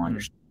 We'll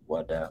understand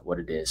what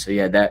it is. So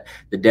yeah,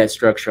 the debt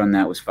structure on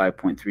that was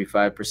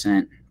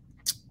 5.35%.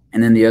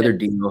 And then the other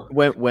deal.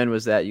 When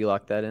was that you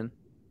locked that in?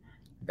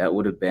 That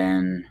would have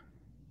been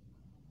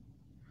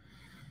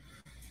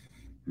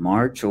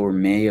March or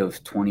May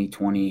of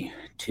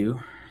 2022.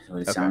 So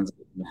it sounds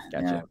like,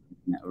 gotcha.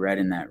 Right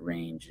in that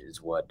range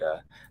is what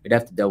we'd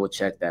have to double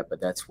check that,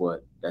 but that's when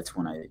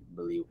I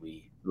believe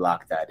we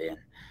locked that in.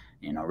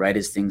 Right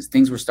as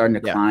things were starting to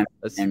climb.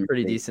 That's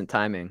pretty decent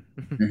timing.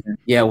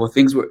 Yeah, well,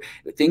 it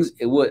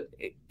would,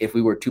 if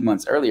we were 2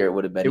 months earlier, it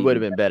would have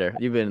been better.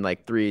 You've been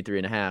like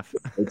 3.5.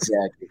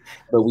 Exactly.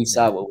 But we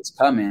saw what was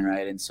coming,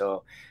 right? And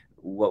so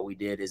what we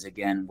did is,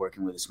 again,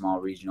 working with a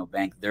small regional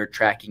bank, they're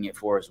tracking it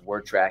for us,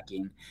 we're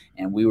tracking,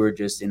 and we were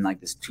just in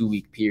like this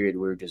 2-week period.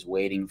 We were just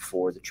waiting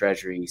for the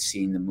Treasury,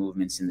 seeing the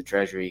movements in the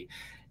Treasury,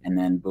 and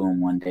then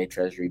boom, one day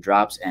Treasury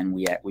drops, and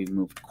we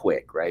moved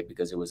quick, right?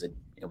 Because it was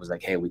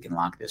like, hey, we can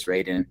lock this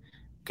rate in.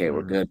 Okay,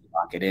 we're good.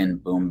 Lock it in.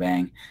 Boom,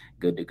 bang,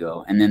 good to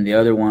go. And then the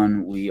other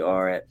one, we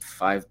are at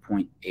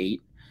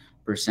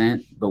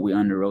 5.8%, but we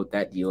underwrote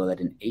that deal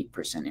at an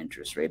 8%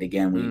 interest rate.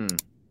 Again,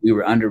 we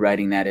were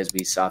underwriting that as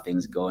we saw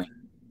things going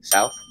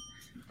south,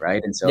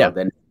 right? And so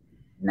then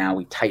now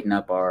we tighten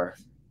up our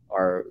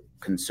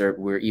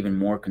we're even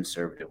more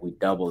conservative. We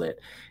double it,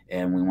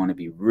 and we want to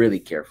be really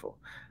careful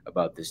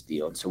about this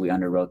deal. And so we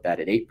underwrote that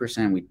at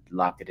 8%. We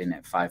locked it in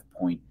at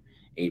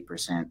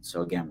 5.8%.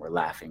 So again, we're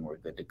laughing, we're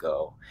good to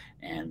go,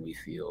 and we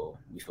feel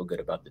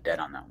good about the debt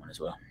on that one as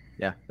well.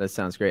 Yeah, that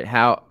sounds great.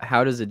 How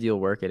does a deal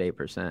work at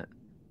 8%?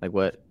 Like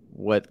what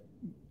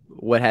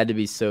had to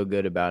be so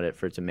good about it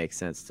for it to make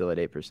sense still at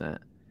 8%?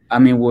 I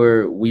mean,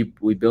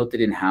 we built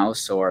it in house,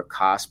 so our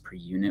cost per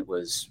unit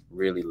was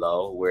really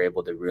low. We're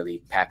able to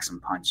really pack some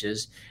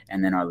punches,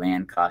 and then our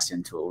land costs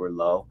into it were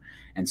low.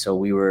 And so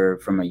we were,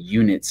 from a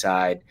unit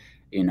side,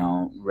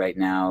 right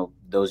now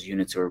those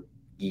units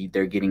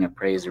they're getting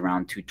appraised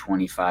around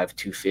 225,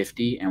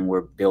 250, and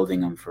we're building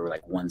them for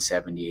like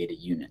 178 a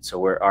unit.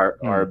 So our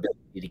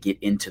ability to get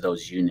into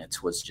those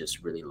units was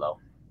just really low.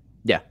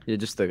 Yeah,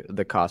 just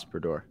the cost per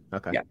door.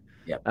 Okay.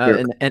 Yeah.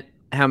 And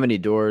how many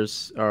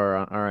doors are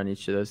on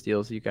each of those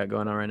deals you got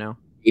going on right now?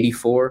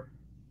 84.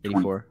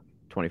 24.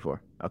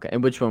 Okay.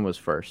 And which one was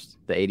first?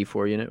 The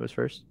 84 unit was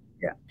first?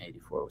 Yeah,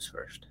 84 was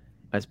first.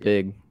 That's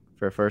big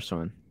for a first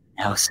one.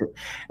 I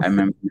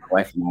remember my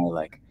wife and I were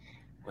like,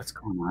 what's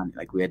going on?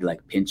 Like, we had to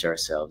like pinch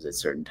ourselves at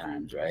certain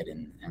times, right?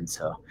 And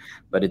so,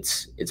 but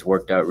it's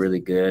worked out really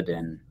good.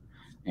 And,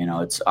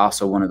 it's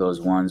also one of those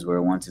ones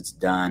where once it's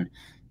done,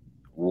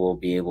 we'll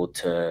be able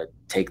to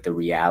take the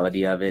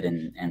reality of it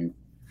and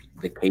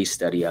the case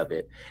study of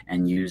it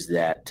and use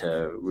that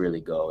to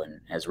really go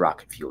and as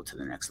rocket fuel to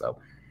the next level.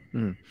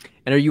 And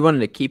are you wanting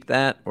to keep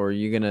that, or are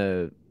you going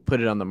to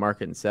put it on the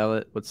market and sell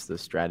it? What's the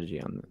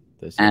strategy on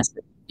this?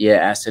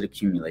 Asset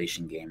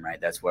accumulation game, right?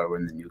 That's why we're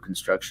in the new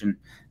construction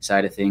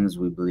side of things.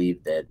 We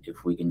believe that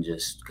if we can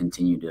just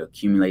continue to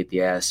accumulate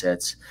the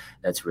assets,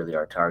 that's really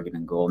our target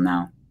and goal.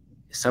 Now,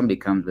 if somebody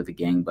comes with a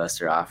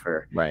gangbuster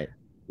offer, right?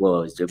 We'll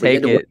always do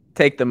it.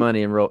 Take the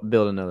money and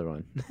build another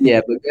one. Yeah,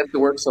 but we have to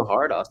work so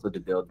hard also to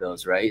build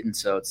those, right? And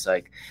so it's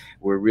like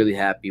we're really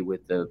happy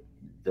with the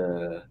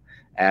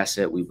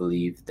asset. We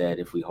believe that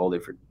if we hold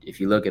it if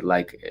you look at,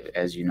 like,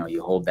 as you know,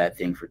 you hold that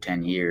thing for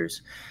 10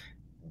 years,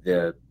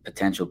 the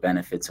potential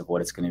benefits of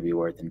what it's going to be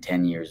worth in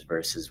 10 years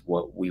versus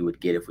what we would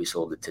get if we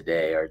sold it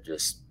today are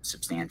just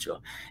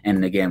substantial.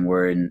 And again,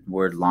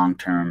 we're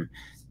long-term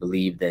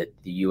believe that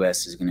the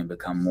U.S. is going to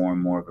become more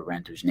and more of a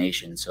renter's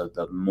nation. So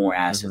the more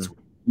assets we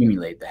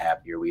accumulate, the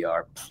happier we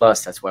are.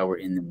 Plus, that's why we're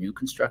in the new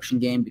construction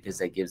game, because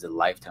that gives the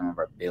lifetime of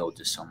our build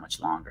just so much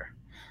longer.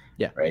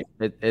 Yeah, right.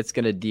 It's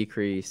going to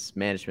decrease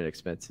management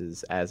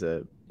expenses as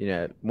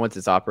once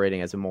it's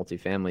operating as a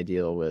multifamily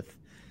deal with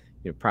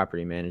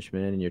property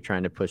management, and you're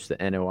trying to push the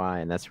NOI,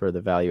 and that's where the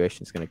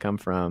valuation is going to come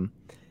from.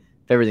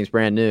 If everything's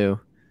brand new,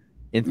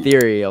 in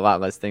theory, a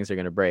lot less things are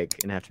going to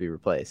break and have to be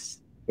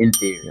replaced. In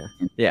theory.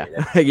 Yeah.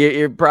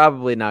 You're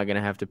probably not going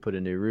to have to put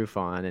a new roof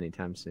on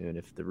anytime soon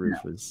if the roof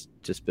was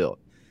just built.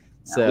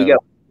 No, so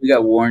we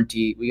got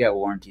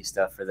warranty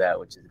stuff for that,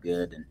 which is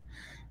good. And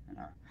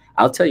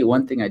I'll tell you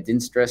one thing I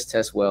didn't stress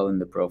test well in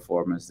the pro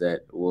formas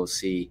that we'll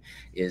see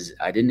is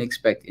I didn't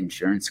expect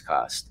insurance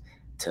costs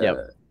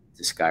to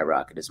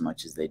skyrocket as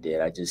much as they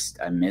did.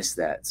 I missed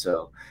that.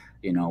 So,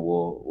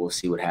 we'll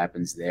see what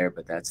happens there,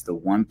 but that's the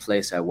one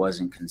place I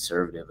wasn't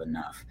conservative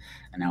enough.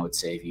 And I would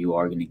say if you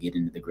are going to get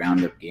into the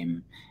ground up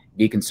game,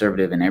 be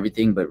conservative in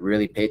everything, but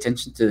really pay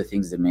attention to the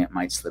things that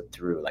might slip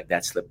through. Like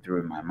that slipped through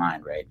in my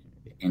mind, right?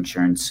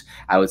 Insurance,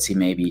 I would see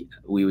maybe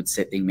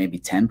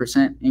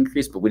 10%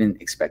 increase, but we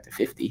didn't expect a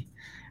 50.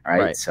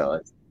 Right. So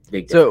it's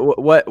big difference.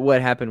 So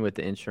what happened with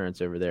the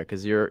insurance over there?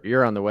 Because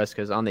you're on the West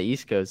Coast. On the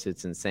East Coast,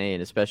 it's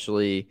insane,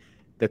 especially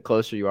the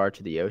closer you are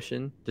to the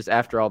ocean. Just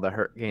after all the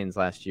hurricanes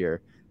last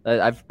year,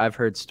 I've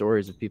heard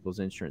stories of people's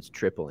insurance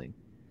tripling.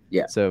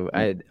 Yeah. So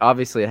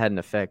obviously it had an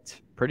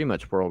effect pretty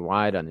much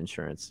worldwide on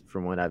insurance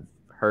from what I've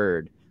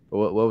heard.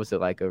 But what was it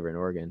like over in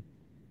Oregon?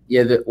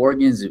 Yeah, the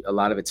Oregon's, a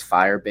lot of it's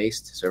fire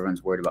based, so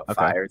everyone's worried about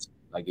fires.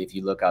 Like if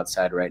you look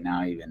outside right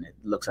now, even it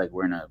looks like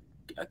we're in a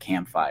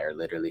campfire.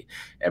 Literally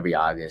every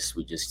August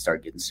we just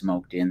start getting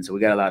smoked in. So we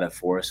got a lot of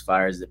forest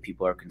fires that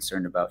people are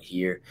concerned about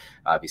here.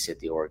 Obviously at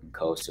the Oregon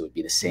coast it would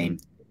be the same,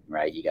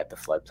 right? You got the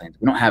floodplains.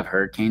 We don't have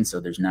hurricanes, so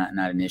there's not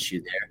an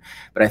issue there.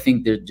 But I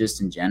think that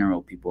just in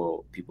general,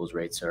 people's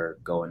rates are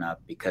going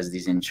up because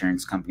these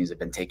insurance companies have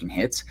been taking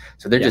hits.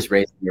 So they're just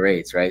raising the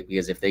rates, right?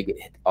 Because if they get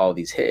all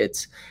these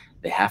hits,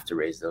 they have to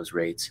raise those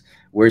rates.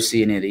 We're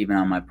seeing it even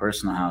on my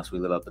personal house. We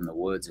live up in the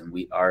woods, and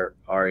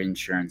our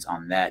insurance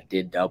on that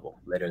did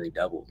literally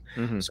doubled.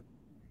 So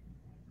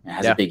it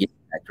has a big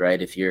impact,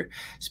 right?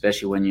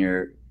 Especially when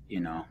you're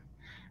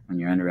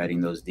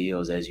underwriting those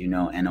deals, as you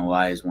know,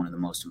 NOI is one of the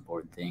most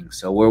important things.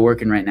 So we're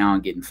working right now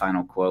on getting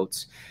final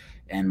quotes,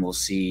 and we'll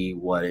see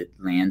what it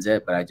lands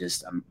at. But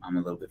I'm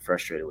a little bit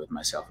frustrated with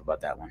myself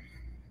about that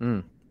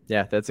one.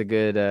 Yeah, that's a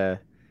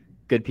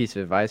good piece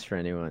of advice for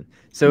anyone.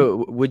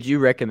 So would you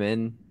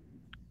recommend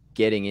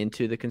getting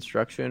into the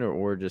construction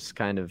or just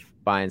kind of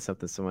buying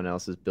something someone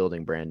else is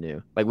building brand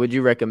new? Like, would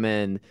you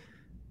recommend,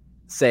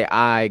 say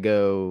I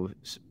go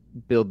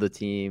build the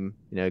team,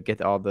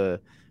 get all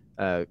the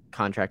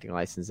contracting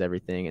license,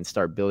 everything, and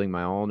start building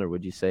my own? Or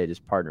would you say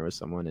just partner with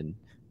someone and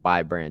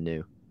buy brand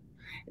new?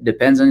 It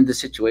depends on the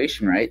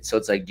situation, right? So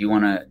it's like,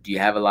 do you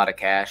have a lot of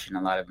cash and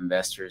a lot of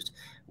investors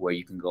where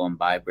you can go and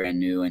buy brand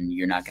new and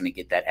you're not going to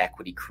get that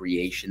equity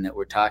creation that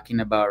we're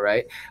talking about,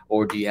 right?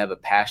 Or do you have a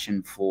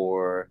passion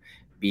for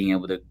being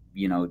able to,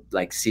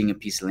 like seeing a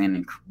piece of land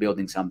and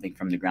building something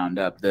from the ground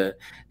up?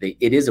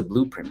 It is a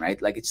blueprint,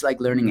 right? Like it's like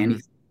learning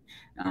anything.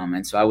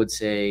 And so I would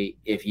say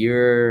if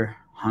you're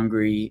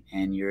hungry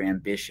and you're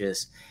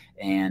ambitious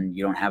and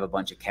you don't have a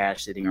bunch of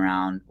cash sitting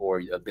around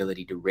or the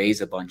ability to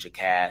raise a bunch of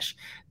cash,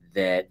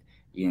 that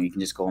you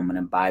can just go home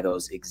and buy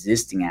those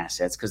existing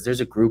assets, because there's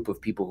a group of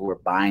people who are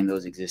buying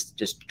those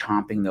just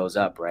chomping those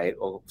up, right?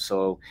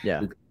 So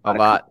a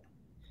lot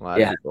of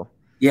people.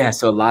 Yeah,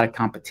 so a lot of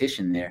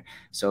competition there.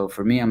 So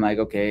for me, I'm like,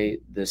 okay,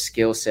 the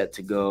skill set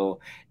to go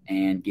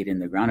and get in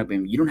the ground up. I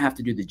mean, you don't have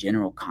to do the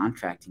general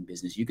contracting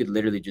business. You could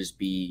literally just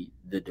be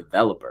the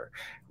developer,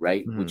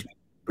 right? Which means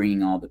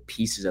bringing all the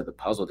pieces of the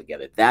puzzle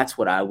together. That's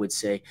what I would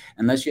say.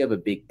 Unless you have a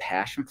big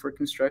passion for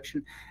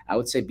construction, I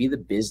would say be the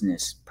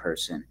business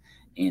person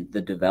and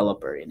the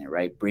developer in it,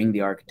 right? Bring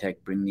the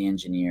architect, bring the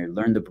engineer,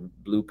 learn the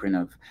blueprint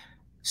of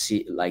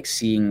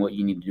seeing what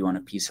you need to do on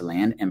a piece of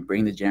land, and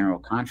bring the general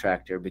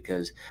contractor,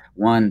 because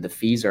one, the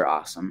fees are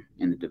awesome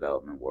in the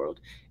development world,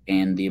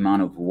 and the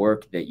amount of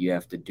work that you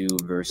have to do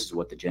versus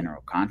what the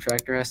general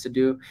contractor has to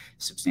do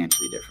is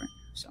substantially different.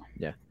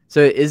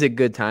 So is it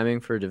good timing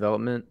for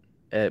development?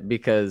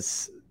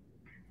 Because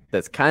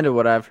that's kind of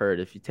what I've heard.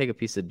 If you take a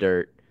piece of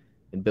dirt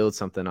and build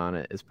something on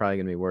it, it's probably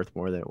going to be worth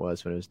more than it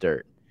was when it was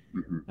dirt.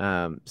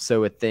 So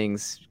with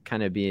things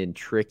kind of being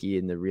tricky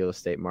in the real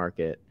estate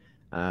market,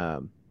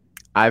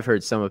 I've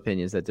heard some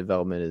opinions that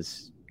development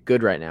is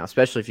good right now,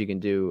 especially if you can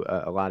do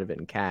a lot of it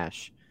in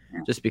cash,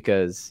 just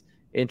because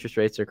interest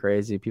rates are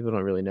crazy. People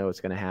don't really know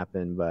what's going to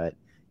happen, but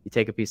you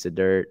take a piece of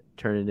dirt,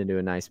 turn it into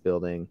a nice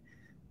building.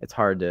 It's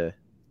hard to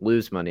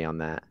lose money on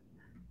that.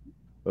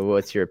 But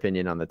what's your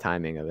opinion on the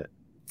timing of it?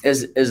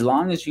 As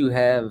long as you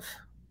have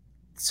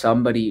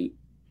somebody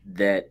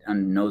that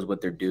knows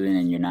what they're doing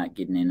and you're not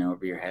getting in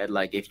over your head.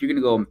 Like if you're going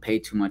to go and pay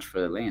too much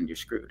for the land, you're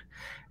screwed,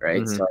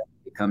 right? Mm-hmm. So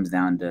it comes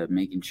down to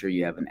making sure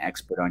you have an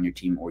expert on your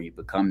team or you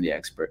become the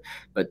expert.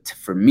 But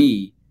for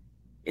me,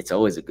 it's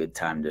always a good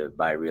time to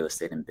buy real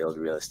estate and build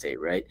real estate,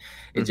 right?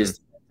 It just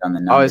depends on the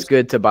numbers. Always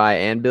good to buy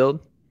and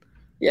build.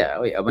 Yeah,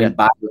 I mean,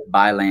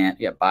 buy land,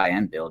 buy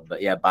and build, but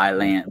buy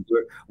land.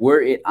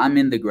 I'm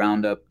in the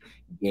ground up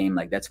game.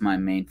 Like that's my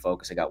main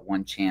focus. I got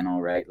one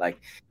channel, right?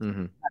 Like,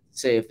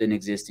 say if an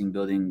existing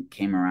building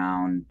came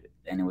around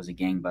and it was a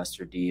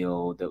gangbuster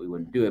deal, that we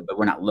wouldn't do it, but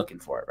we're not looking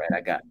for it,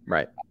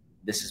 right?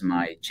 This is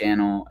my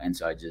channel, and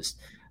so I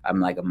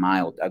go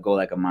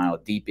like a mile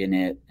deep in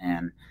it,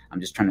 and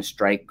I'm just trying to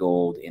strike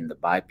gold in the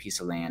buy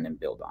piece of land and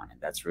build on it.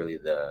 That's really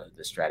the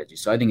strategy.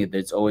 So I think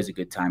it's always a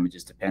good time. It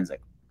just depends,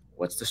 like,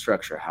 what's the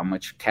structure? How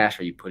much cash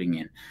are you putting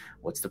in?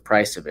 What's the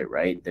price of it,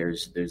 right?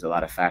 There's a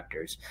lot of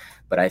factors,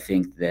 but I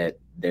think that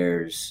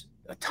there's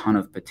a ton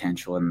of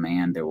potential in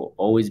land. There will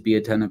always be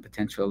a ton of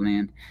potential in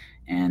land,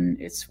 and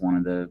it's one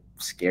of the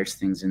scarce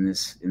things in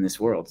this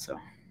world. So,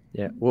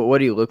 yeah. What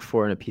do you look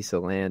for in a piece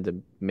of land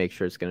to make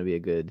sure it's going to be a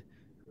good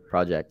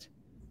project?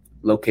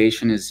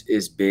 Location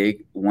is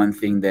big. One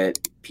thing that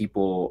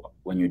people,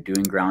 when you're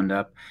doing ground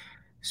up,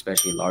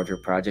 especially larger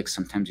projects,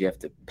 sometimes you have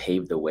to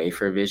pave the way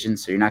for a vision.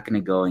 So you're not going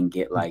to go and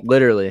get like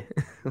literally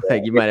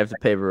like you might have to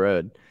pave a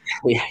road.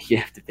 Yeah, you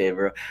have to pave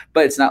a road,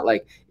 but it's not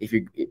like if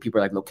people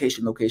are like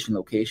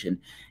location.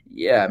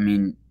 Yeah, I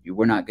mean,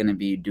 we're not going to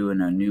be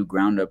doing a new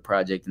ground up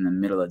project in the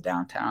middle of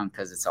downtown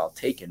because it's all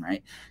taken,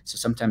 right? So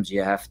sometimes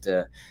you have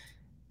to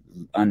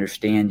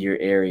understand your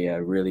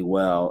area really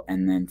well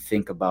and then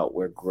think about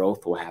where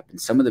growth will happen.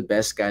 Some of the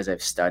best guys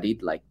I've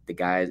studied, like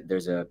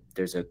there's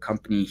a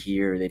company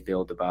here, they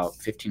build about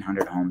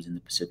 1,500 homes in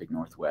the Pacific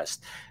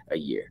Northwest a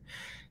year.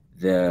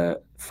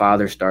 The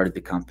father started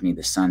the company,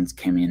 the sons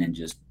came in and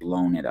just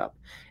blown it up.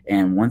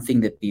 And one thing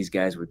that these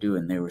guys were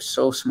doing, they were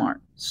so smart.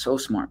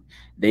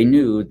 They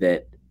knew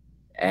that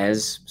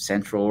as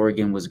Central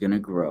Oregon was going to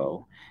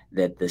grow,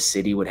 that the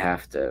city would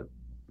have to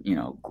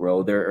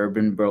grow their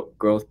urban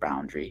growth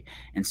boundary.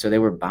 And so they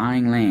were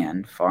buying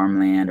land,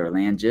 farmland or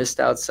land just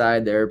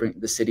outside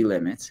the city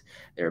limits.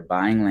 They were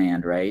buying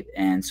land, right?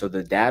 And so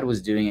the dad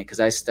was doing it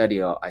because I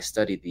study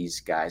these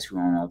guys who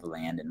own all the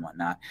land and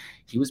whatnot.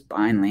 He was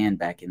buying land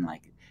back in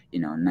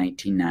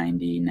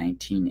 1990,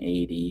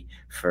 1980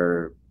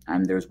 for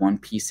there's one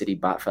piece that he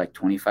bought for like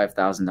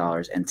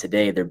 $25,000, and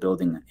today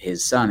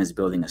his son is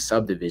building a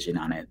subdivision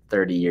on it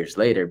 30 years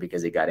later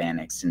because it got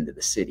annexed into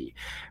the city,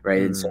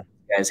 right? And so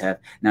guys have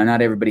now.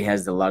 Not everybody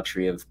has the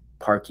luxury of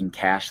parking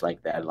cash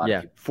like that. A lot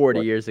of people 40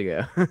 years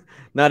ago.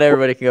 Not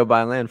everybody can go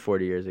buy land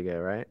 40 years ago,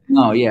 right?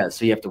 No, yeah.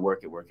 So you have to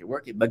work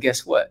it. But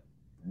guess what?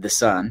 The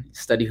son,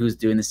 study who's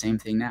doing the same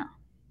thing now.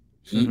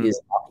 He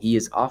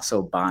is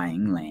also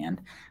buying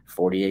land,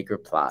 40-acre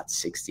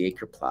plots,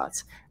 60-acre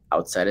plots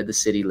outside of the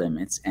city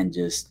limits and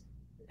just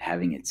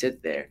having it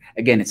sit there.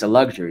 Again, it's a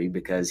luxury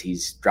because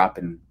he's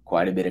dropping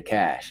quite a bit of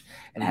cash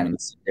and having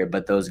it sit there.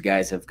 But those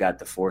guys have got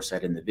the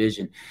foresight and the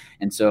vision.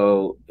 And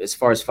so as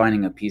far as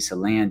finding a piece of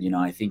land,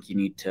 I think you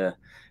need to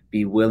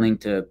be willing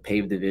to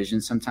pave the vision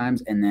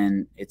sometimes. And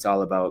then it's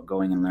all about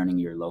going and learning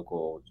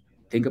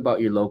think about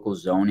your local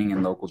zoning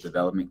and local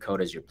development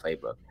code as your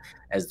playbook,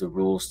 as the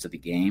rules to the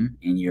game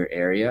in your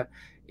area.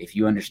 If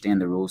you understand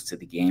the rules to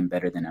the game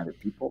better than other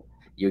people,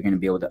 you're going to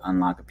be able to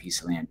unlock a piece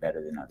of land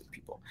better than other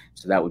people.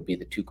 So that would be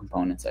the two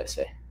components, I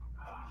say.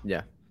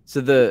 Yeah. So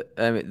the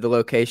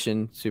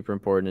location, super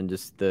important, and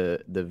just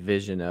the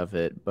vision of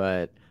it.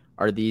 But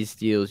are these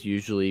deals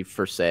usually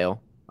for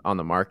sale on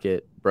the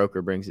market?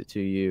 Broker brings it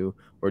to you,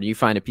 or do you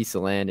find a piece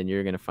of land and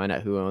you're going to find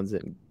out who owns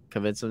it and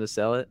convince them to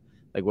sell it?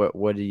 Like what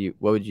would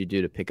you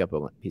do to pick up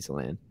a piece of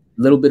land?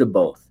 A little bit of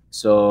both.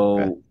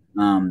 So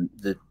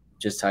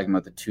just talking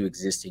about the two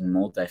existing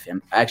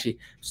multifamily. Actually,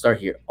 start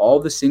here.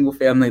 All the single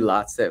family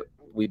lots that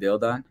we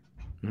build on,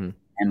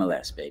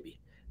 MLS,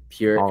 baby,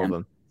 pure. All of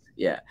them.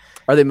 Yeah.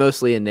 Are they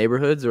mostly in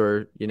neighborhoods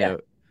or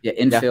infill?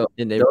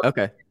 Yeah,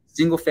 okay.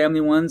 Single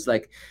family ones,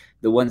 like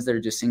the ones that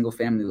are just single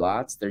family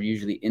lots, they're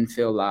usually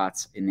infill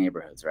lots in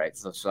neighborhoods, right?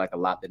 So it's like a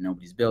lot that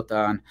nobody's built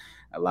on,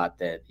 a lot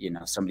that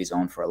somebody's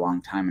owned for a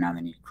long time and now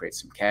they need to create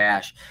some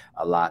cash,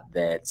 a lot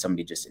that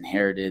somebody just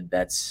inherited.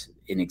 That's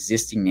in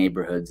existing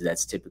neighborhoods.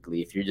 That's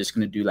typically, if you're just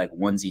going to do like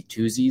onesie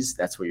twosies,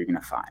 that's what you're going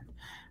to find,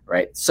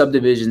 right?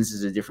 Subdivisions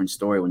is a different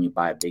story when you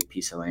buy a big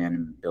piece of land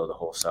and build a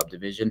whole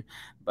subdivision.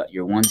 But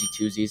your onesie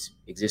twosies,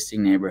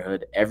 existing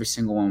neighborhood, every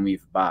single one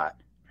we've bought,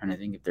 I'm trying to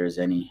think if there's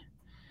any.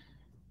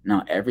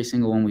 No, every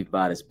single one we've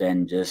bought has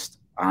been just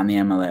on the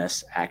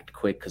MLS, act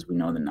quick because we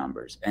know the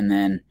numbers. And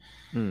then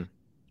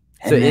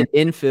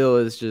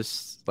infill is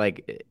just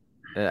like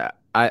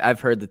I've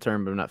heard the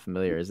term, but I'm not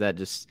familiar. Is that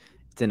just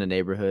it's in a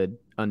neighborhood,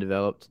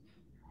 undeveloped?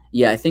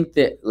 Yeah, I think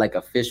that like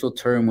official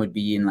term would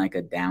be in like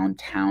a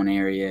downtown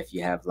area. If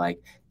you have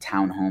like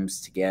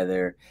townhomes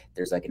together,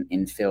 there's like an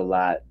infill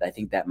lot. I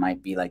think that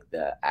might be like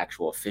the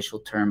actual official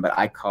term, but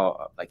I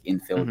call like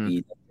infill would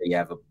be that you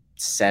have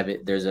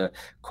there's a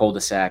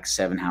cul-de-sac,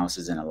 7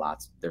 houses and a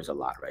lot. There's a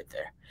lot right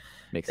there.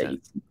 Makes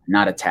sense.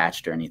 Not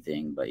attached or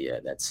anything, but yeah,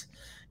 that's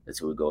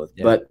what we go with.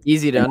 Yeah. But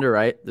easy to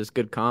underwrite. There's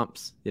good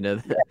comps, you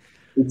know. Yeah,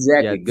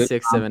 exactly. Yeah, good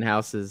 6, 7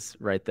 houses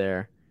right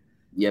there.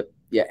 Yep.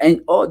 Yeah.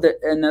 And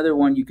another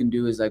one you can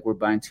do is like we're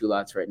buying 2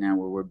 lots right now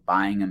where we're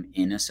buying them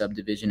in a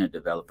subdivision. A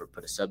developer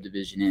put a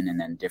subdivision in, and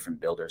then different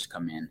builders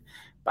come in,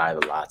 buy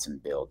the lots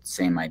and build.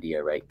 Same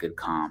idea, right? Good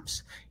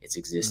comps. It's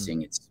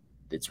existing. It's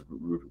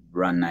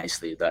run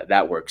nicely.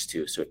 That works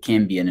too. So it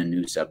can be in a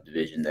new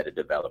subdivision that a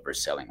developer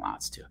is selling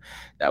lots to.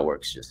 That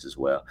works just as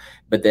well.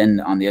 But then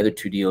on the other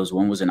 2 deals,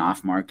 one was an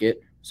off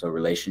market, so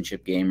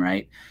relationship game,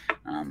 right?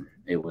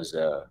 It was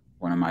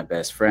one of my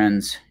best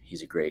friends.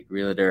 He's a great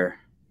realtor.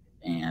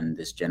 And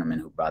this gentleman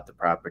who bought the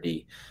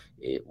property,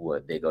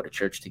 they go to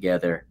church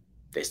together.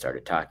 They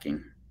started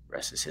talking.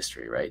 Rest is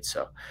history, right?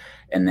 So,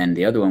 and then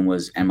the other one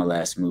was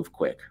MLS, move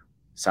quick.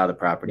 Saw the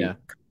property,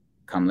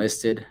 come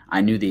listed. I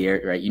knew the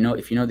area, right?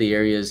 If you know the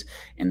areas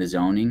and the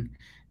zoning,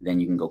 then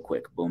you can go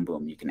quick. Boom,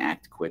 boom. You can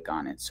act quick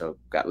on it. So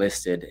got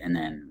listed, and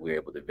then we were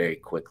able to very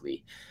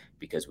quickly,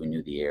 because we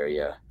knew the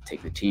area,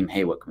 take the team.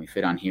 Hey, what can we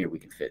fit on here? We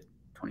can fit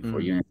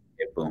 24 units.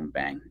 Boom,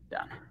 bang,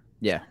 done.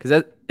 Yeah,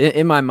 because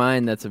in my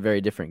mind, that's a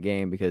very different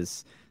game,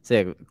 because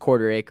say a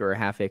quarter acre or a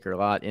half acre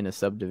lot in a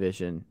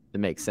subdivision, it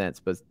makes sense.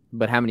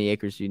 But how many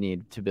acres do you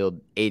need to build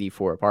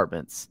 84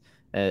 apartments?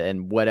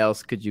 And what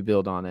else could you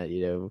build on it?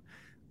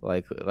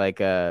 Like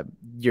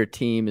your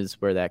team is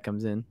where that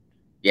comes in.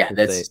 Yeah,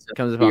 it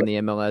comes up on the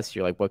MLS.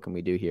 You're like, what can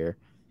we do here?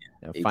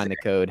 Find the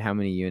code. How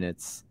many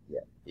units? Yeah,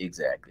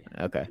 exactly.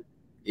 Okay.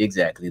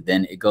 Exactly.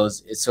 Then it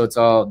goes. So it's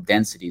all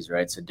densities,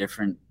 right? So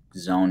different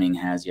zoning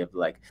you have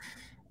like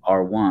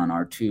R1,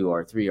 R2,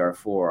 R3,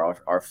 R4,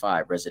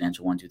 R5,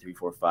 residential 1, 2, 3,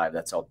 4, 5.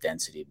 That's all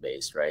density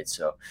based, right?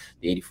 So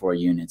the 84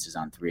 units is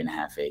on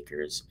 3.5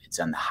 acres. It's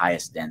on the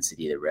highest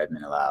density that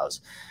Redmond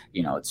allows.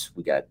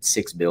 We got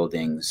 6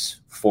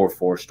 buildings, 4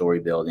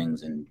 4-story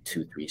buildings, and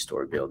 2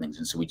 3-story buildings,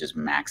 and so we just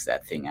max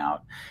that thing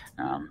out.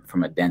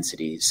 From a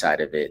density side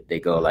of it, they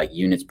go like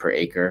units per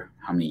acre.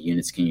 How many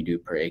units can you do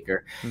per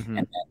acre? And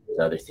then there's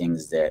other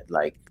things that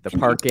like the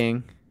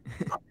parking.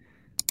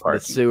 The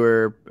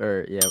sewer,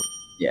 or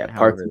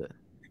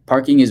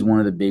parking is one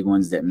of the big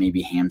ones that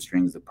maybe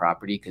hamstrings the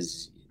property,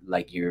 because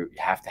like you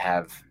have to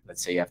have,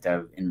 let's say you have to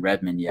have in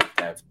Redmond, you have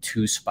to have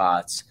 2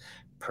 spots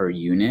per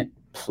unit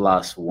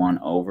plus 1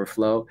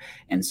 overflow,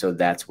 and so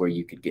that's where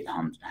you could get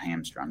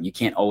hamstrung. You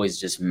can't always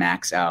just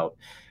max out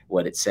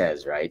what it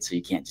says, right? So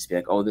you can't just be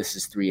like, oh, this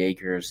is 3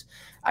 acres,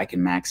 I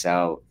can max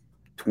out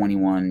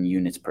 21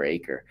 units per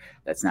acre.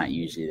 That's not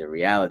usually the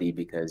reality,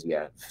 because you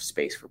have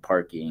space for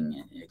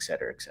parking, et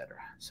cetera, et cetera.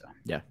 So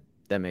yeah,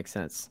 that makes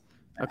sense.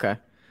 Okay.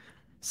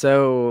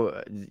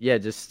 So yeah,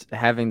 just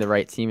having the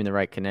right team and the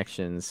right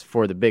connections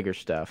for the bigger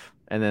stuff.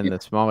 And then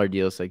the smaller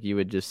deals, like you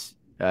would just,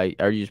 are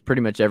you just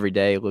pretty much every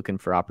day looking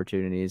for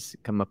opportunities,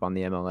 come up on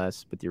the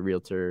MLS with your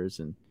realtors?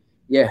 And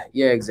yeah,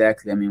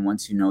 exactly. I mean,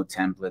 once you know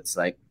templates,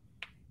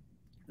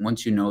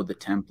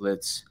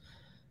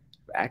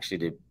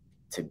 actually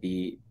to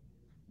be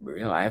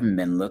real, I haven't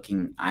been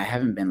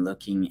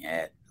looking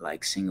at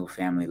like single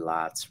family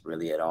lots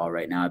really at all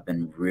right now. I've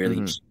been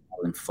really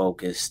and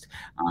focused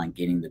on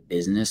getting the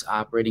business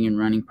operating and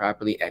running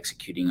properly,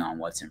 executing on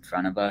what's in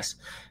front of us.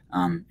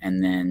 And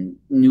then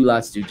new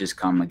lots do just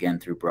come again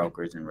through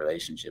brokers and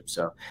relationships.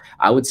 So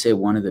I would say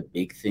one of the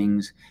big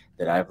things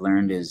that I've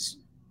learned is,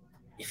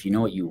 if you know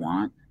what you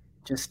want,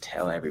 just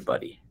tell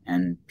everybody.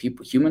 And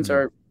humans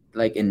are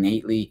like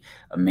innately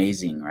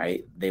amazing,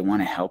 right? They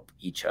want to help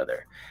each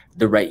other.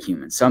 The right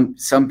humans.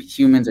 Some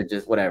humans are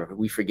just whatever.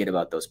 We forget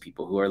about those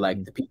people who are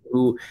like the people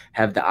who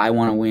have the I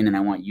want to win and I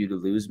want you to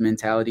lose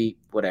mentality.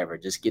 Whatever.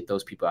 Just get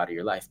those people out of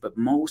your life. But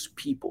most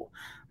people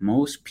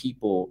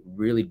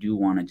really do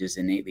want to just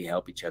innately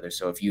help each other.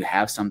 So if you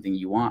have something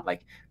you want,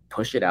 like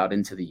push it out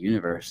into the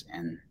universe,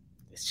 and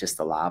it's just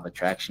the law of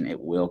attraction. It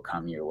will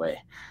come your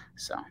way.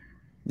 So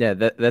yeah,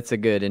 that's a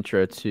good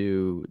intro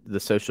to the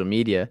social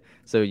media.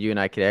 So you and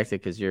I connected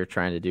because you're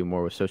trying to do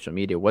more with social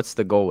media. What's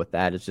the goal with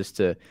that? Is just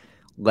to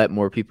let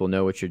more people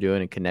know what you're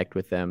doing and connect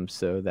with them,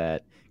 so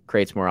that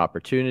creates more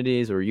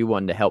opportunities, or you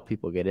wanting to help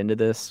people get into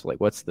this?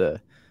 Like, what's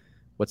the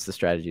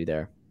strategy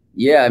there?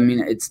 Yeah, I mean,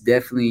 it's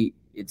definitely,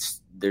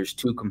 there's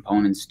 2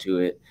 components to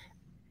it.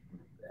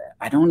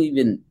 I don't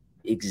even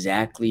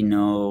exactly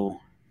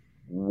know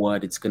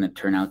what it's going to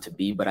turn out to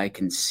be, but I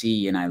can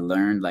see, and I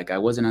learned, like I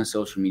wasn't on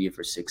social media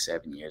for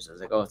 6-7 years. I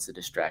was like, oh, it's a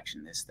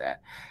distraction, this,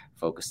 that,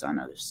 focused on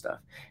other stuff.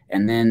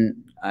 And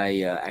then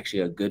I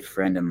actually, a good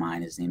friend of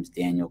mine, his name's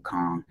Daniel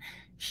Kong.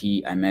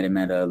 I met him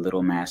at a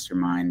little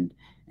mastermind,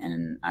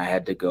 and I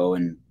had to go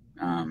and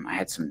I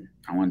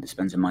wanted to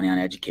spend some money on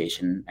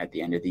education at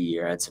the end of the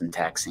year. I had some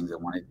tax things I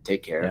wanted to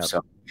take care of.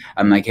 So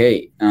I'm like,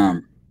 hey,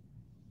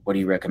 what do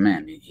you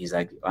recommend? He's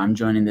like, I'm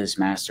joining this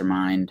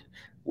mastermind,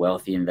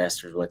 Wealthy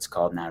Investors, what's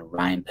called now,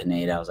 Ryan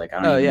Pineda. I was like,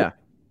 I don't know.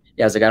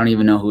 I was like, I don't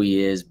even know who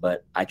he is,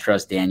 but I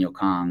trust Daniel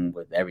Kong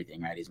with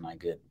everything, right? He's my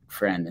good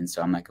friend. And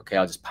so I'm like, okay,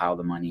 I'll just pile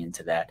the money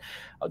into that.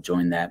 I'll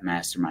join that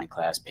mastermind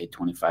class, paid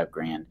 25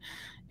 grand.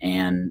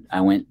 And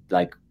I went,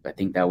 like, I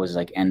think that was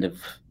like end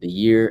of the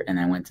year. And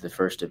I went to the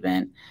first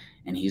event,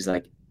 and he's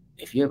like,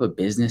 if you have a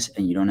business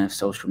and you don't have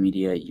social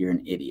media, you're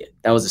an idiot.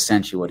 That was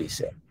essentially what he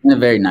said, in a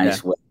very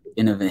nice way.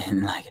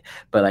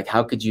 But like,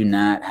 how could you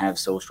not have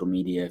social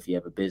media if you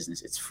have a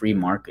business? It's free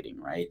marketing,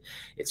 right?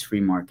 It's free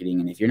marketing.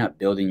 And if you're not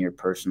building your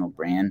personal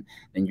brand,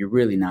 then you're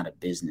really not a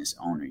business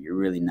owner. You're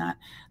really not,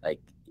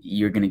 like,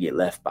 you're going to get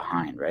left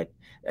behind, right?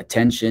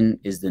 Attention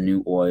is the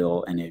new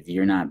oil. And if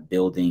you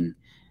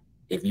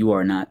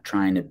are not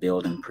trying to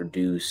build and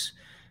produce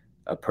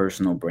a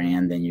personal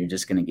brand, then you're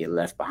just going to get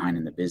left behind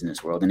in the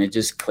business world. And it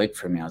just clicked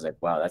for me. I was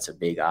like, wow, that's a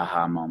big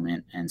aha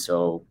moment. And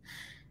so,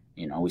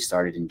 we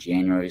started in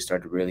January,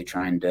 started really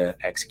trying to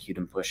execute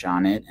and push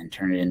on it and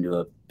turn it into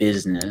a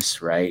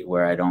business, right?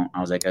 Where I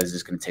was like, I was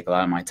just going to take a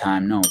lot of my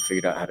time. No,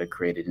 figured out how to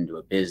create it into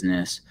a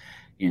business,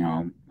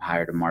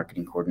 hired a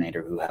marketing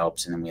coordinator who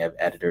helps. And then we have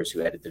editors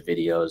who edit the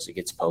videos. It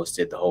gets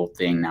posted, the whole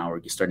thing. Now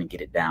we're starting to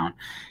get it down.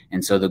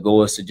 And so the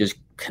goal is to just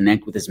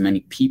connect with as many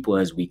people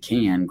as we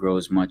can, grow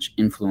as much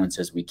influence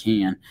as we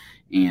can,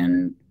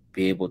 and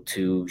be able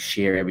to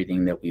share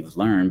everything that we've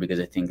learned, because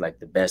I think, like,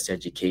 the best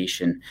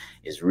education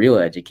is real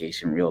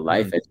education, real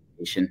life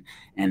education,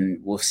 and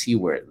we'll see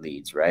where it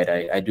leads, right?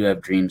 I do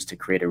have dreams to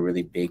create a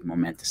really big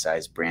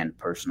momenticized brand,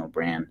 personal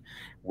brand.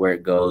 Where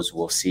it goes,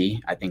 we'll see.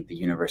 I think the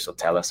universe will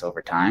tell us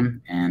over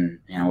time, and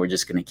we're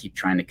just going to keep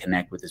trying to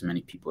connect with as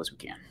many people as we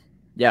can.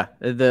 Yeah,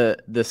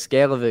 the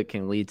scale of it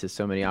can lead to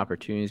so many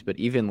opportunities, but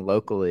even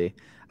locally,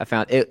 I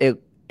found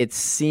it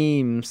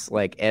seems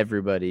like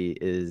everybody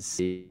is.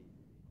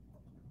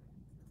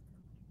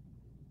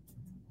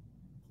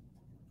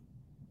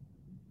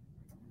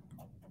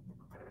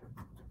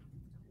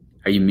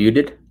 Are you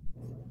muted?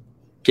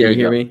 Can you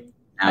hear me?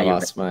 I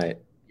lost my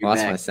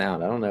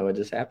sound. I don't know what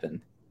just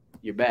happened.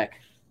 You're back.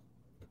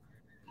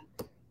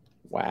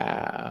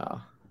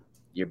 Wow.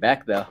 You're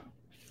back, though.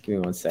 Give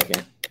me 1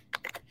 second.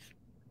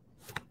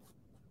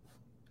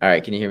 All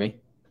right, can you hear me?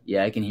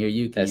 Yeah, I can hear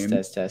you. Can you hear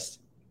me?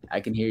 Test. I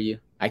can hear you.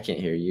 I can't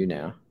hear you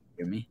now.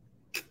 Hear me?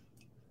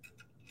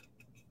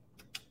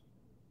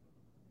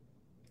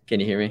 Can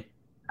you hear me?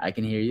 I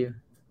can hear you.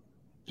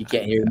 You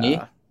can't hear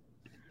me?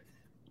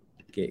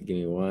 Give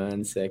me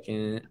 1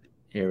 second.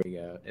 Here we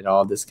go. It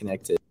all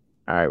disconnected.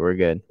 All right, we're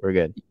good.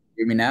 You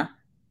hear me now?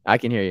 I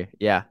can hear you.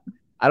 Yeah.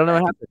 I don't know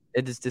what happened.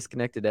 It just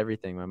disconnected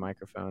everything, my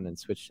microphone, and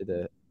switched to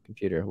the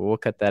computer. Well, we'll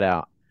cut that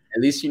out.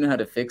 At least you know how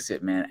to fix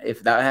it, man.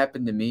 If that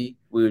happened to me,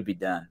 we would be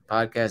done.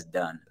 Podcast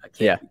done. I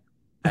can't.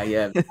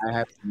 Yeah. I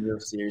have some real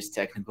serious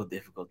technical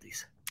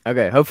difficulties.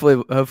 Okay.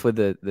 Hopefully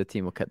the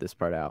team will cut this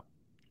part out.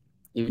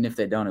 Even if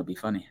they don't, it'll be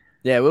funny.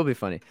 Yeah, it will be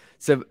funny.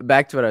 So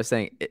back to what I was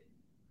saying.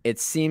 It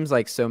seems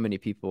like so many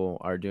people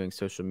are doing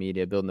social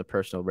media, building the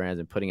personal brands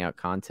and putting out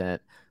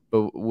content.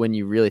 But when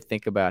you really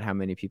think about how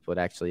many people it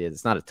actually is,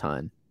 it's not a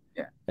ton.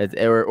 Yeah.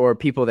 Or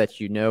people that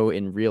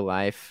in real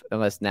life,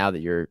 unless now that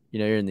you're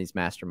in these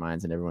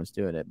masterminds and everyone's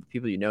doing it. But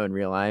people in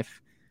real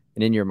life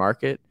and in your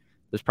market,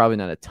 there's probably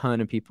not a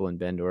ton of people in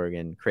Bend,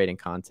 Oregon creating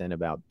content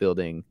about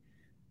building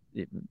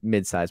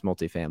mid-sized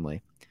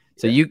multifamily.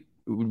 So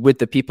with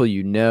the people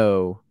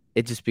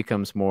it just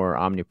becomes more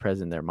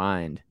omnipresent in their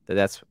mind.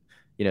 That's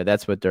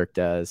what Dirk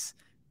does.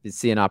 You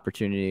see an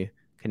opportunity,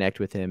 connect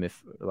with him.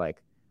 If,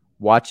 like,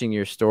 watching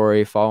your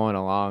story, following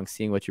along,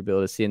 seeing what you're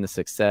building, seeing the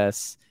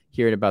success,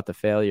 hearing about the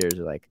failures,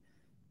 like,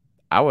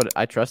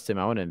 I trust him.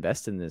 I want to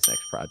invest in this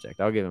next project.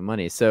 I'll give him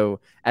money.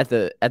 So at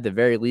the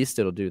very least,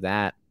 it'll do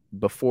that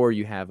before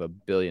you have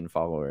 1 billion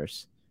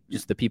followers.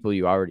 Just the people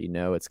you already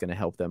know, it's going to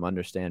help them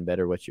understand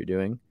better what you're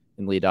doing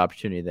and lead to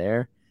opportunity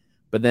there.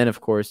 But then,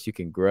 of course, you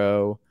can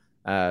grow,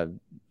 get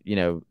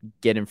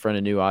in front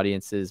of new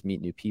audiences,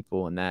 meet new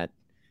people, and that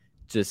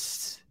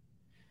just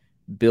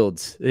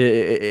builds.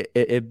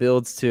 It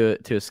builds to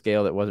a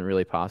scale that wasn't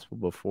really possible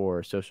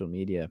before social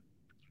media.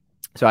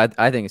 So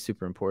I think it's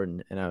super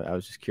important, and I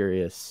was just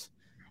curious.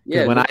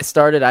 Yeah, when I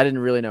started, I didn't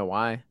really know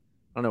why. I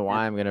don't know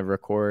why I'm going to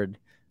record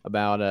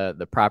about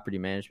the property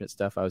management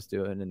stuff I was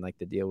doing and, like,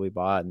 the deal we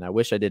bought, and I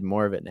wish I did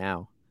more of it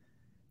now,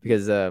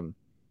 because when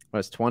I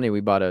was 20,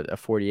 we bought a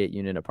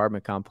 48-unit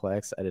apartment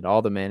complex. I did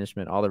all the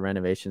management, all the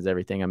renovations,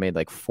 everything. I made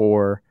like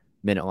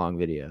 4-minute-long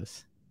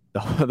videos, the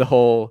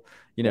whole,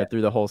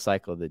 through the whole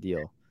cycle of the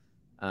deal.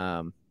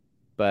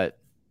 But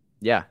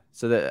yeah,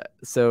 so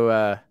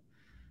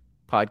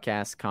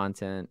podcast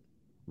content,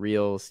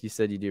 reels. You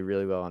said you do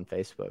really well on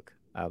Facebook.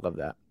 I love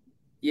that.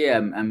 Yeah,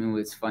 I mean,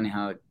 it's funny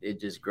how it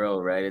just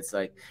grows, right? It's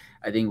like,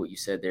 I think what you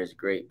said there is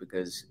great,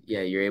 because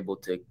you're able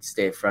to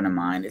stay front of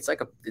mind. It's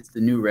like it's the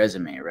new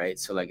resume, right?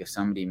 So, like, if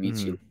somebody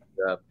meets you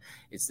up,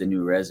 it's the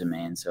new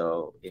resume. And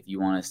so if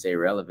you want to stay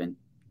relevant,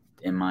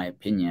 in my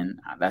opinion,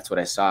 that's what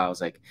I saw. I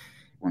was like,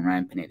 when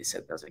Ryan Pineda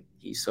said that, I was like,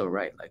 he's so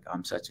right. Like,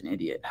 I'm such an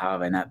idiot. How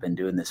have I not been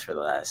doing this for the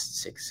last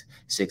 6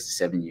 to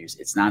 7 years?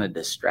 It's not a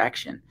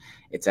distraction.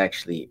 It's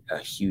actually a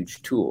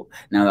huge tool.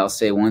 Now, I'll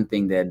say one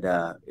thing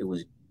that it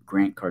was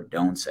Grant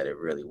Cardone said it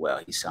really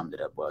well. He summed it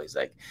up well. He's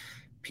like,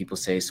 people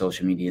say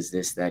social media is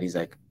this, that. He's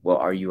like, well,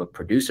 are you a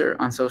producer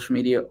on social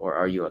media or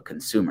are you a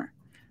consumer?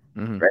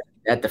 Mm-hmm. Right?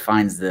 That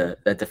defines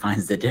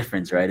the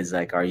difference, right? Is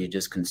like, are you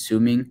just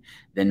consuming?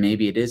 Then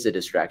maybe it is a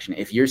distraction.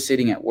 If you're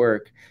sitting at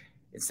work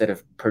instead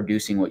of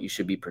producing what you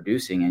should be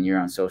producing and you're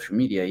on social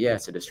media, yeah,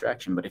 it's a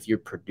distraction. But if you're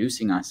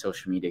producing on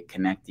social media,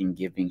 connecting,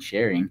 giving,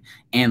 sharing,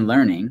 and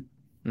learning,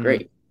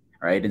 great,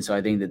 right? And so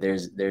I think that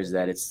there's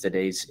that. It's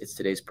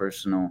today's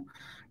personal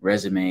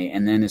resume.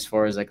 And then as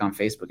far as like on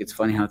Facebook, it's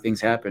funny how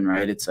things happen,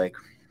 right? It's like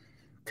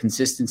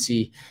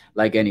consistency,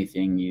 like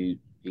anything, you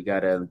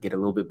gotta get a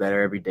little bit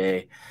better every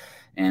day.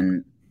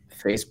 And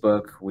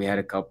Facebook, we had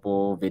a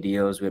couple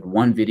videos. We had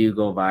one video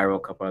go viral, a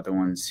couple other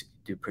ones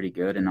do pretty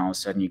good, and all of a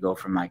sudden you go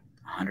from like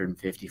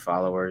 150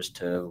 followers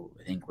to,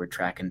 I think we're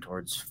tracking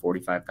towards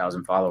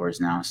 45,000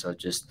 followers now. So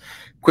just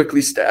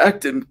quickly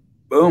stacked, and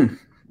boom,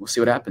 we'll see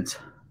what happens.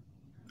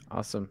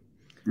 Awesome.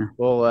 Yeah.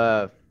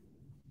 Well,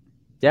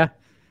 yeah,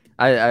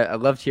 I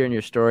loved hearing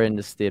your story and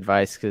just the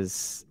advice,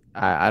 because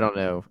I don't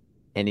know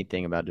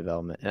anything about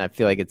development, and I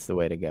feel like it's the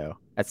way to go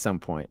at some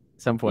point.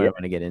 I'm going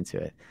to get into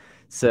it.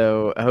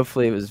 So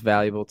hopefully it was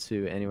valuable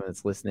to anyone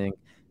that's listening.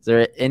 Is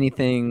there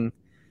anything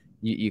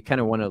you kind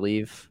of want to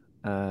leave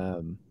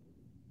that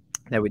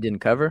we didn't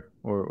cover,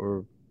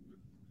 or?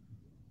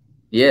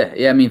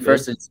 Yeah. I mean,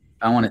 first,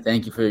 I want to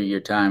thank you for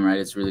your time, right?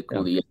 It's really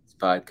cool to get this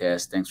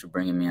podcast. Thanks for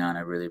bringing me on. I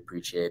really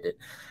appreciate it.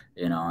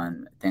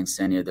 And thanks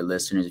to any of the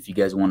listeners. If you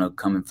guys want to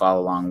come and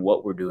follow along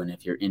what we're doing,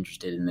 if you're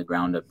interested in the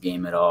ground up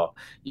game at all,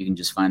 you can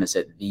just find us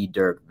at the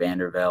Dirk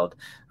Velde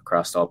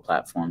across all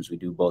platforms. We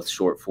do both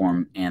short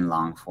form and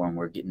long form.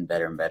 We're getting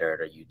better and better at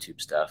our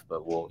YouTube stuff,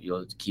 but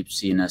you'll keep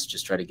seeing us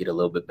just try to get a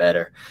little bit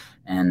better.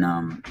 And,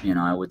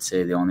 I would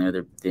say the only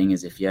other thing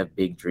is, if you have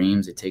big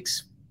dreams, it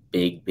takes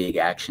big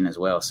action as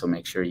well. So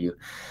make sure you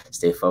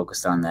stay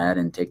focused on that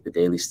and take the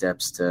daily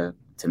steps to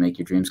make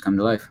your dreams come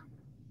to life.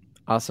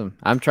 Awesome.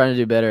 I'm trying to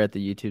do better at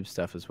the YouTube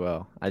stuff as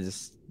well. I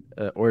just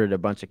ordered a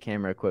bunch of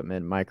camera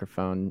equipment,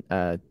 microphone,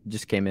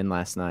 just came in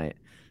last night.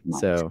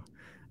 Nice. So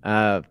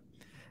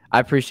I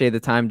appreciate the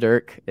time,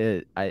 Dirk.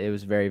 It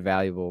was a very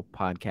valuable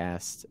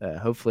podcast,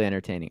 hopefully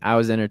entertaining. I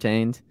was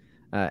entertained.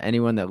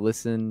 Anyone that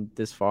listened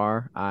this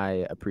far,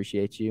 I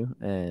appreciate you,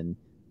 and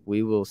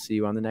we will see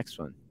you on the next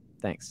one.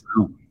 Thanks.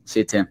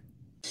 See you, Tim.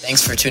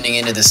 Thanks for tuning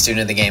into the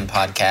Student of the Game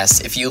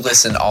podcast. If you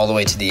listened all the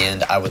way to the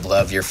end, I would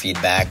love your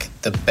feedback.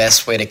 The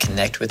best way to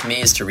connect with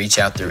me is to reach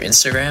out through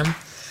Instagram.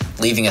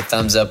 Leaving a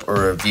thumbs up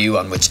or a review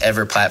on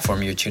whichever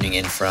platform you're tuning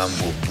in from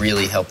will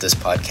really help this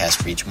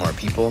podcast reach more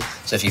people.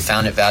 So if you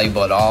found it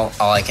valuable at all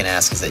I can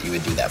ask is that you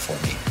would do that for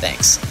me.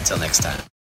 Thanks. Until next time.